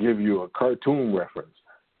going to give you a cartoon reference.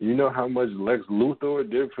 You know how much Lex Luthor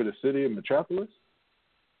did for the city of Metropolis?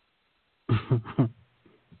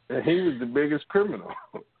 And he was the biggest criminal.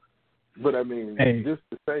 But, I mean, just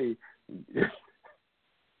to say,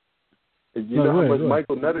 know how much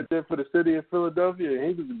Michael Nutter did for the city of Philadelphia?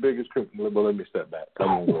 He was the biggest criminal. But let me step back. I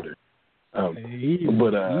won't go there.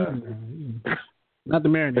 Not the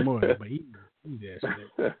mayor anymore, but he did.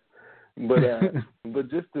 But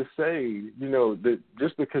just to say, you know, that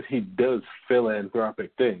just because he does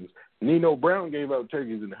philanthropic things, Nino Brown gave out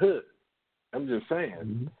turkeys in the hood. I'm just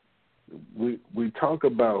saying, we talk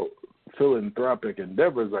about philanthropic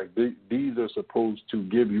endeavors like these are supposed to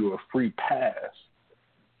give you a free pass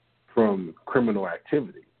from criminal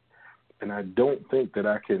activity. And I don't think that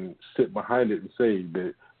I can sit behind it and say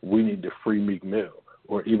that we need to free Meek Mill,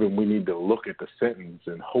 or even we need to look at the sentence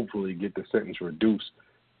and hopefully get the sentence reduced.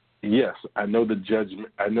 Yes, I know the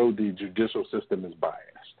judicial system is biased.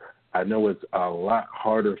 I know it's a lot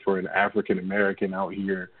harder for an African American out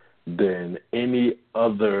here than any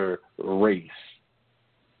other race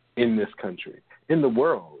in this country, in the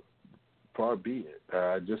world, far be it.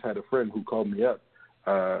 I just had a friend who called me up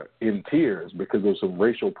in tears because of some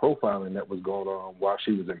racial profiling that was going on while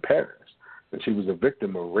she was in Paris. And she was a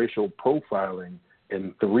victim of racial profiling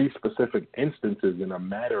in 3 specific instances in a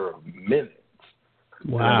matter of minutes.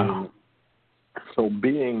 Wow. So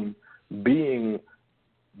being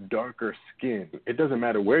darker skinned, it doesn't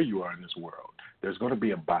matter where you are in this world. There's going to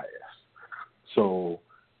be a bias. So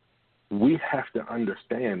we have to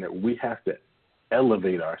understand that we have to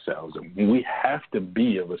elevate ourselves, and we have to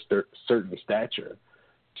be of a certain stature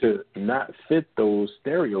to not fit those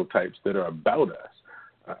stereotypes that are about us.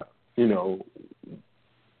 You know,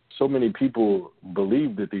 so many people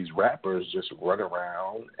believe that these rappers just run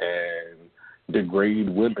around and degrade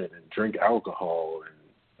women and drink alcohol and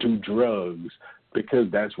do drugs because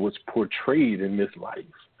that's what's portrayed in this life.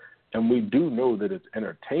 And we do know that it's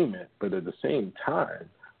entertainment, but at the same time,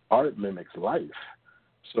 art mimics life.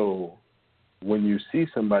 So when you see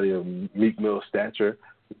somebody of Meek Mill's stature,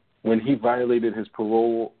 when he violated his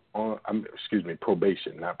probation,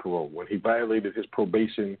 not parole, when he violated his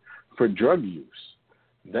probation for drug use,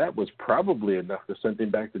 that was probably enough to send him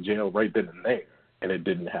back to jail right then and there, and it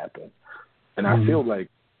didn't happen. And I feel like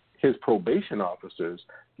his probation officers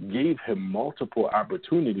gave him multiple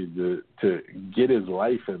opportunities to get his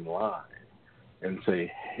life in line and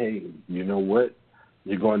say, hey, you know what?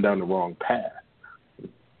 You're going down the wrong path.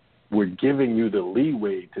 We're giving you the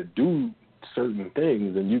leeway to do certain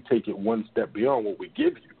things, and you take it one step beyond what we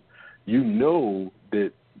give you. You know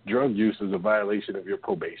that drug use is a violation of your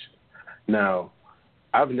probation. Now,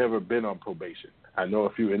 I've never been on probation. I know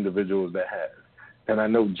a few individuals that have. And I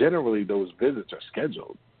know generally those visits are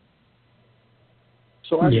scheduled.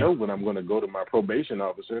 So I know when I'm going to go to my probation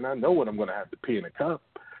officer, and I know when I'm going to have to pee in a cup.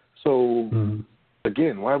 So,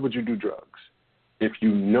 again, why would you do drugs if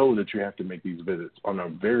you know that you have to make these visits on a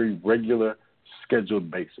very regular,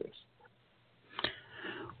 scheduled basis?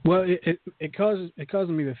 Well, it causes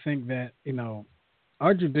me to think that, you know,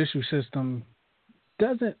 our judicial system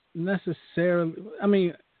doesn't necessarily – I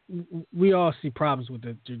mean, we all see problems with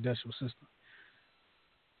the judicial system.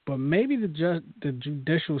 But maybe the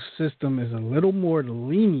judicial system is a little more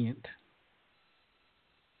lenient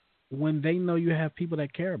when they know you have people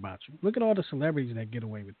that care about you. Look at all the celebrities that get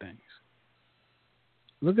away with things.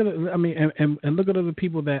 Look at and look at other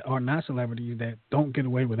people that are not celebrities that don't get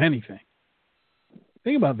away with anything.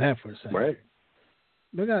 Think about that for a second. Right.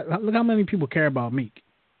 Look how many people care about Meek.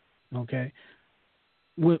 Okay.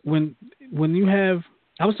 When you have,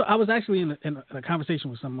 I was actually in a conversation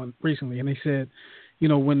with someone recently, and they said, you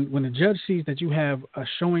know, when the judge sees that you have a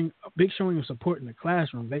big showing of support in the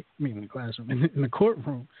classroom, in the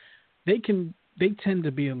courtroom, they tend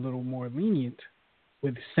to be a little more lenient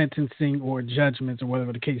with sentencing or judgments or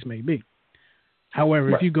whatever the case may be.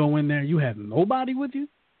 However, if you go in there, you have nobody with you,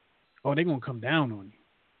 they're going to come down on you.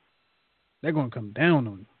 They're going to come down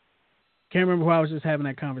on you. Can't remember who I was just having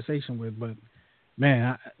that conversation with, but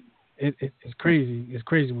man, it's crazy. It's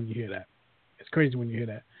crazy when you hear that. It's crazy when you hear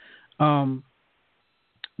that.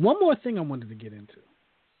 One more thing I wanted to get into.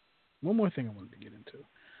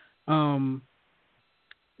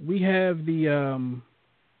 We have the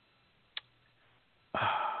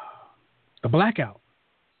blackout.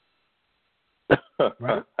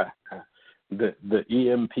 Right? The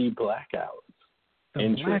EMP blackouts. The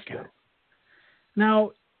Interesting. blackout.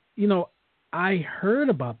 Now, I heard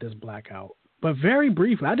about this blackout, but very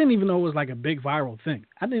briefly. I didn't even know it was like a big viral thing.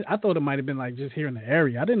 I thought it might have been like just here in the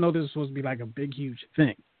area. I didn't know this was supposed to be like a big, huge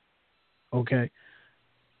thing. Okay.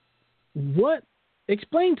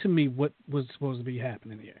 Explain to me what was supposed to be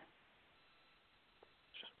happening here.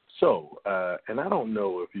 So, and I don't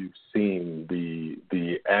know if you've seen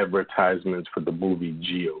the advertisements for the movie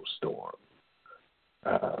Geostorm.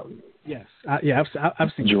 Yes.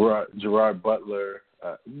 I've seen Gerard Butler,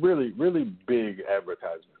 really, really big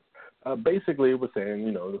advertisements. Basically, it was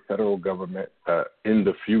saying, the federal government in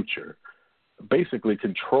the future basically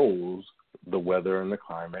controls the weather and the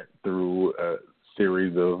climate through a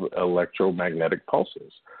series of electromagnetic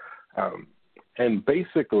pulses. And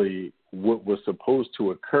basically, what was supposed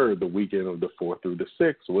to occur the weekend of the 4th through the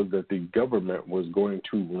 6th was that the government was going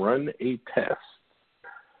to run a test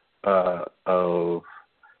of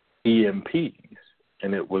EMPs,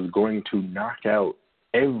 and it was going to knock out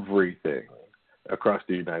everything across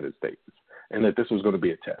the United States, and that this was going to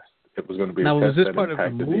be a test. It was going to be now, a test was this that part of the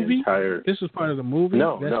impacted movie? entire... This was part of the movie?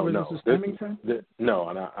 No. This is stemming from? No,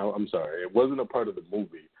 and I'm sorry. It wasn't a part of the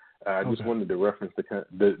movie. I just wanted to reference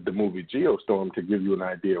the movie Geostorm to give you an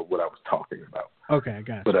idea of what I was talking about. Okay, I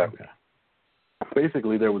got you. But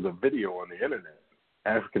basically, there was a video on the internet,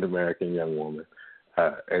 African-American young woman,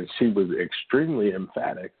 and she was extremely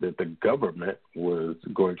emphatic that the government was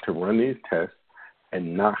going to run these tests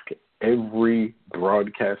and knock every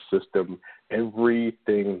broadcast system,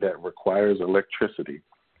 everything that requires electricity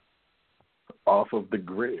off of the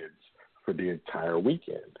grids for the entire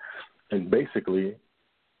weekend. And basically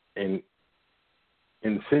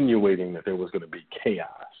insinuating that there was going to be chaos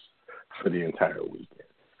for the entire weekend.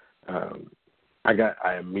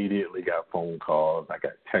 I immediately got phone calls. I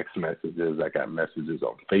got text messages. I got messages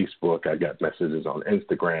on Facebook. I got messages on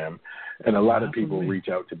Instagram. And a lot of people reach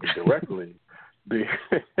out to me directly.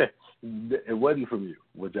 It wasn't from you,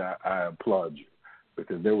 which I applaud you,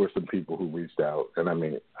 because there were some people who reached out. And, I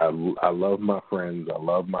mean, I love my friends. I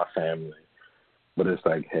love my family. But it's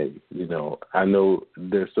like, hey, I know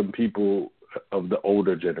there's some people of the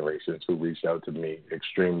older generations who reached out to me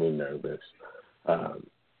extremely nervous.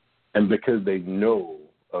 And because they know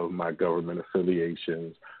of my government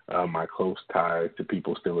affiliations, my close ties to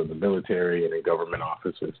people still in the military and in government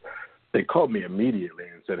offices, they called me immediately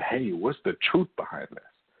and said, hey, what's the truth behind this?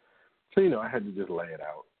 So, I had to just lay it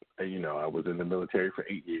out. I was in the military for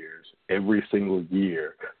 8 years. Every single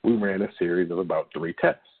year, we ran a series of about 3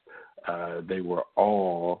 tests. They were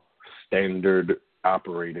all standard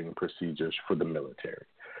operating procedures for the military.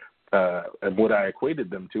 And what I equated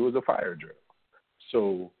them to is a fire drill.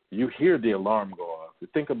 So you hear the alarm go off.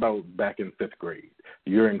 Think about back in 5th grade.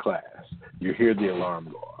 You're in class. You hear the alarm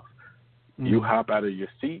go off. You hop out of your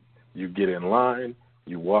seat. You get in line.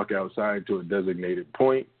 You walk outside to a designated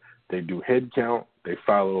point. They do head count. They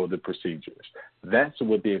follow the procedures. That's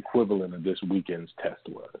what the equivalent of this weekend's test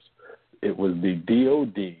was. It was the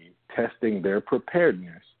DOD testing their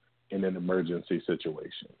preparedness in an emergency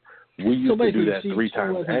situation. We used to do that 3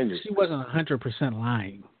 times annually. She wasn't 100%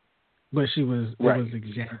 lying, but she was it was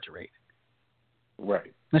exaggerated.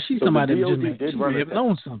 Right. Now she's somebody that she may have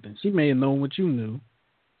known something. She may have known what you knew,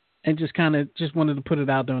 and just kind of just wanted to put it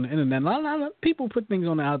out there on the internet. A lot of people put things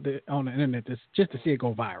on the internet just to see it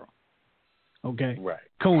go viral. Okay. Right.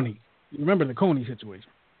 Coney, you remember the Coney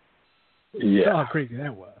situation? Yeah. Saw how crazy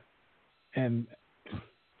that was, and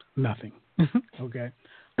nothing. Okay.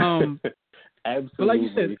 Absolutely, but like you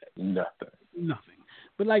said, nothing.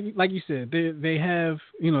 But like you said, they have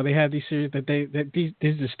they have these series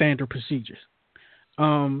these are standard procedures.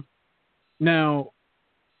 Now,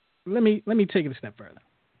 let me take it a step further.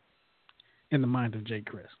 In the mind of J.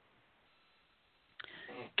 Chris,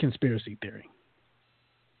 conspiracy theory.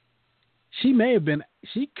 She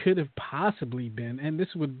could have possibly been, and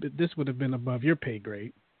this would have been above your pay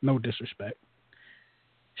grade. No disrespect.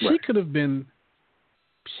 She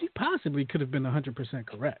possibly could have been 100%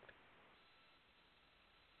 correct.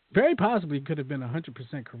 Very possibly could have been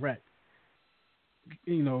 100% correct.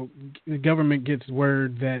 The government gets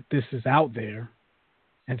word that this is out there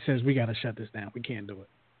and says, we got to shut this down. We can't do it.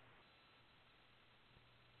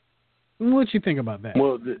 What you think about that?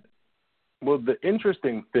 Well, the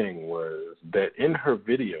interesting thing was that in her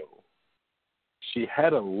video, she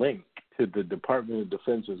had a link to the Department of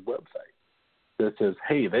Defense's website that says,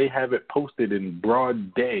 hey, they have it posted in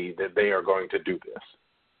broad day that they are going to do this.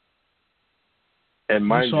 And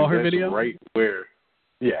mind you, her that's video? Right where,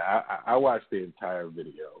 I watched the entire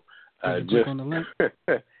video. Did you click on the link?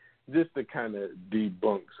 just to kind of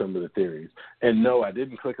debunk some of the theories. And no, I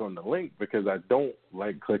didn't click on the link because I don't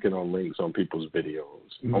like clicking on links on people's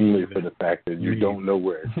videos, only for the fact that you don't know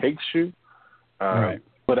where it takes you. Right.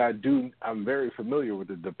 But I'm very familiar with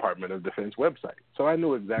the Department of Defense website. So I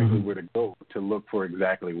knew exactly where to go to look for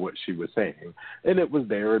exactly what she was saying. And it was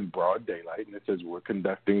there in broad daylight, and it says, we're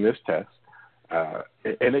conducting this test.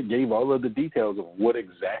 And it gave all of the details of what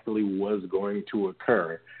exactly was going to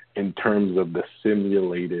occur in terms of the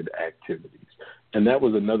simulated activities. And that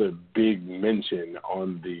was another big mention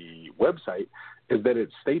on the website, is that it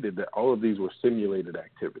stated that all of these were simulated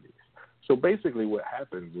activities. So basically what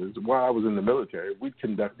happens is, while I was in the military, we'd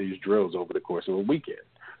conduct these drills over the course of a weekend.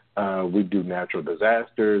 We do natural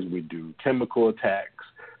disasters, we do chemical attacks,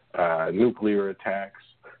 nuclear attacks.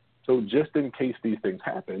 So just in case these things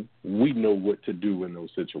happen, we know what to do in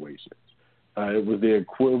those situations. It was the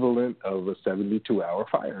equivalent of a 72-hour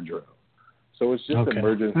fire drill. So it's just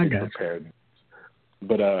emergency preparedness.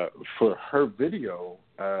 But for her video,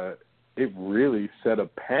 it really set a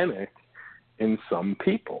panic in some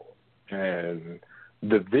people. And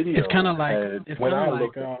the video, it's kind of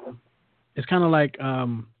like,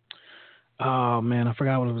 oh man, I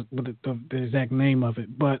forgot what the exact name of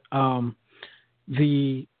it. But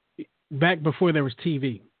the back before there was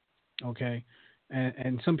TV, okay,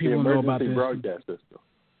 and some people know about this. Broadcast system.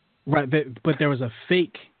 Right, but there was a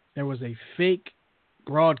fake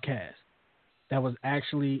broadcast that was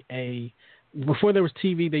actually before there was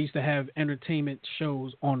TV. They used to have entertainment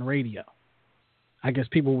shows on radio. I guess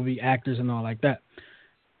people would be actors and all like that.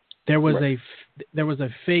 There was a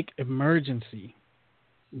fake emergency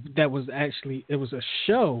that was actually, it was a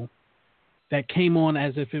show that came on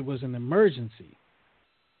as if it was an emergency.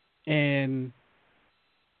 And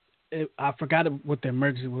I forgot what the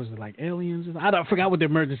emergency was, like aliens. I forgot what the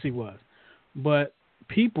emergency was. But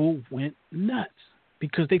people went nuts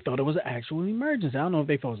because they thought it was an actual emergency. I don't know if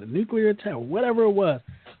they thought it was a nuclear attack or whatever it was.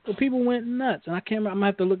 But people went nuts. And I can't remember. I'm going to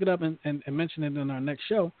have to look it up and mention it in our next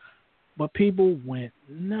show. But people went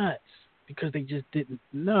nuts because they just didn't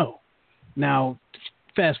know. Now,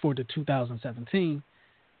 fast forward to 2017,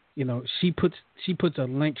 she puts a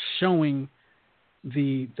link showing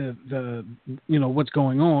the what's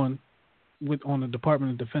going on on the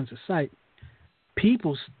Department of Defense's site.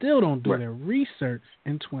 People still don't do their research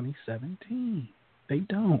in 2017. They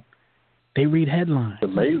don't. They read headlines.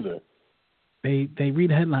 It's amazing. They read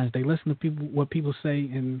headlines. They listen to what people say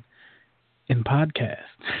in podcasts,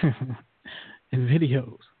 in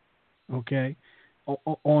videos. Okay,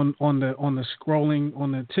 on the scrolling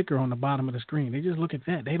on the ticker on the bottom of the screen. They just look at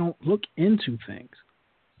that. They don't look into things,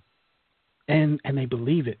 and they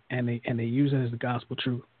believe it, and they use it as the gospel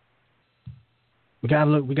truth. We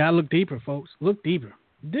gotta look deeper, folks. Look deeper.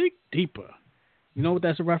 Dig deeper. You know what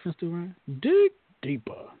that's a reference to, Ryan? Dig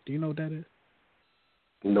deeper. Do you know what that is?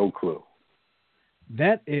 No clue.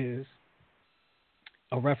 That is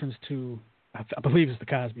a reference to, I believe it's the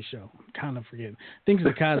Cosby Show. I'm kind of forgetting. I think it's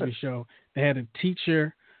the Cosby Show. They had a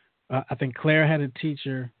teacher. I think Claire had a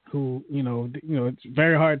teacher who, it's a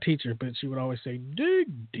very hard teacher, but she would always say, dig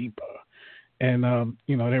deeper. And,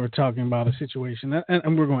 they were talking about a situation,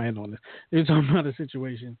 and we're going to end on this. They were talking about a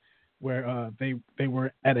situation where they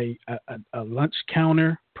were at a lunch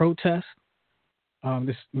counter protest.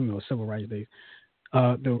 This, Civil Rights Days.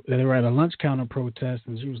 They were at a lunch counter protest,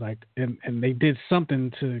 and she was like, and they did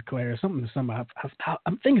something to Claire, something to somebody.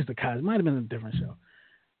 I'm thinking it's the Cosby. It might have been a different show.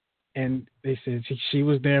 And they said she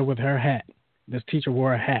was there with her hat. This teacher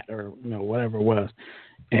wore a hat or whatever it was,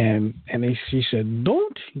 and she said,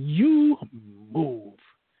 "Don't you move."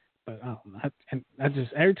 But I don't know. I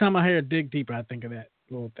just every time I hear a dig deeper, I think of that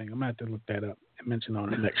little thing. I'm gonna have to look that up and mention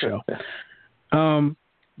on the next show.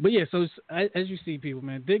 But yeah, so as you see, people,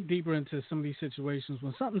 man, dig deeper into some of these situations.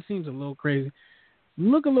 When something seems a little crazy,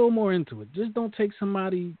 look a little more into it. Just don't take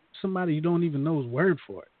somebody you don't even know's word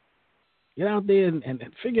for it. Get out there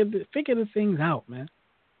and figure the things out, man.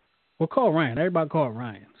 Well, call Ryan. Everybody call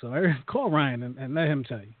Ryan. So call Ryan and let him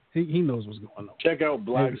tell you. He knows what's going on. Check out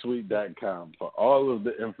blacksuite.com for all of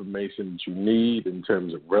the information that you need in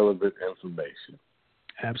terms of relevant information.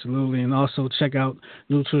 Absolutely, and also check out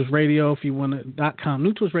New Twist Radio if you want to .com.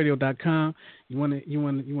 NewTwistRadio.com. You want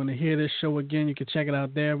to hear this show again? You can check it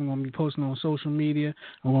out there. We're going to be posting on social media.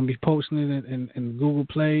 I'm going to be posting it in Google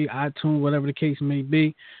Play, iTunes, whatever the case may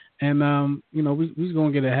be. And we're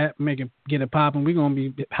going to get it popping. We're going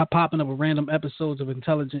to be popping up with random episodes of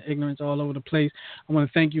Intelligent Ignorance all over the place. I want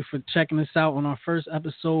to thank you for checking us out on our first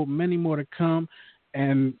episode. Many more to come.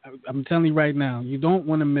 And I'm telling you right now, you don't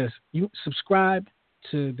want to miss. You subscribe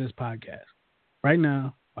to this podcast right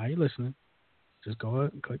now while you're listening. Just go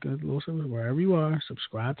ahead and click the little subscribe wherever you are.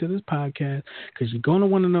 Subscribe to this podcast because you're going to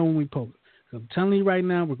want to know when we post. So I'm telling you right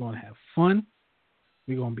now, we're going to have fun.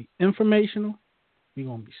 We're going to be informational. We're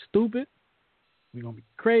going to be stupid. We're going to be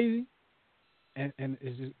crazy. And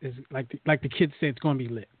it's like the kids say, it's going to be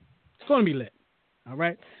lit. It's going to be lit. All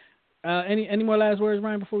right? Any more last words,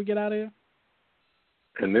 Ryan, before we get out of here?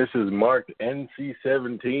 And this is marked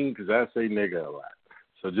NC-17 because I say nigga a lot.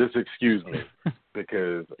 So just excuse me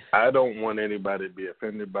because I don't want anybody to be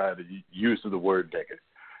offended by the use of the word nigga.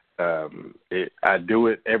 I do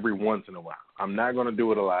it every once in a while. I'm not going to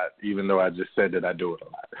do it a lot, even though I just said that I do it a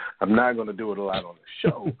lot. I'm not going to do it a lot on the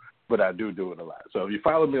show, but I do it a lot. So if you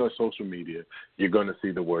follow me on social media, you're going to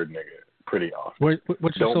see the word nigga pretty often.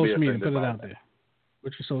 What's your social media? Put it out there.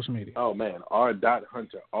 What's your social media? Oh, man,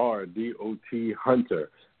 R.Hunter, R-D-O-T Hunter.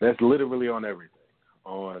 That's literally on everything.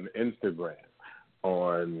 On Instagram,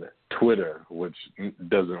 on Twitter, which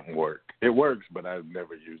doesn't work. It works, but I've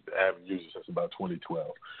never used it. I haven't used it since about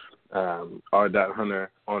 2012. R.Hunter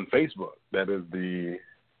on Facebook. That is the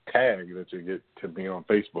tag that you get to be on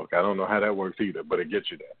Facebook. I don't know how that works either, but it gets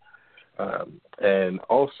you there. And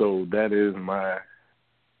also, that is my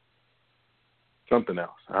something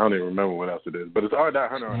else. I don't even remember what else it is, but it's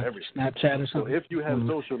R.Hunter on everything. Snapchat or something. So if you have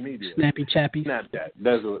social media, Snappy Chappy. Snapchat.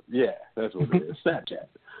 That's what it is. Snapchat.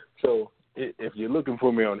 So if you're looking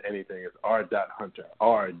for me on anything, it's R.Hunter,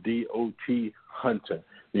 R-D-O-T Hunter.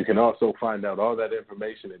 You can also find out all that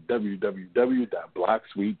information at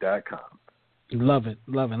www.blocksuite.com. Love it.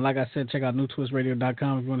 And like I said, check out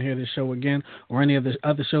newtwistradio.com if you want to hear this show again or any of the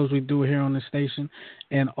other shows we do here on the station.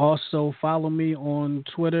 And also follow me on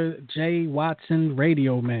Twitter, J Watson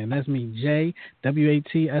Radio Man. That's me, J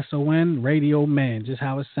W-A-T-S-O-N Radio Man, just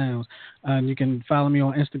how it sounds. You can follow me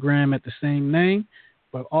on Instagram at the same name,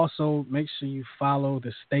 but also make sure you follow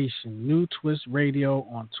the station, New Twist Radio,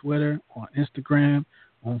 on Twitter, on Instagram,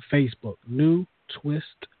 on Facebook, New Twist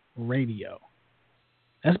Radio.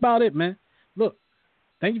 That's about it, man. Look,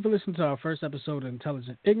 thank you for listening to our first episode of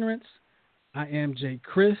Intelligent Ignorance. I am Jay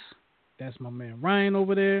Chris. That's my man Ryan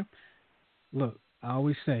over there. Look, I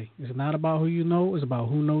always say, it's not about who you know, it's about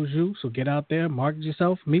who knows you. So get out there, market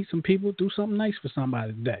yourself, meet some people, do something nice for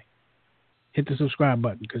somebody today. Hit the subscribe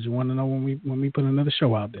button because you want to know when we put another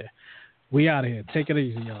show out there. We out of here. Take it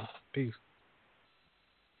easy, y'all. Peace.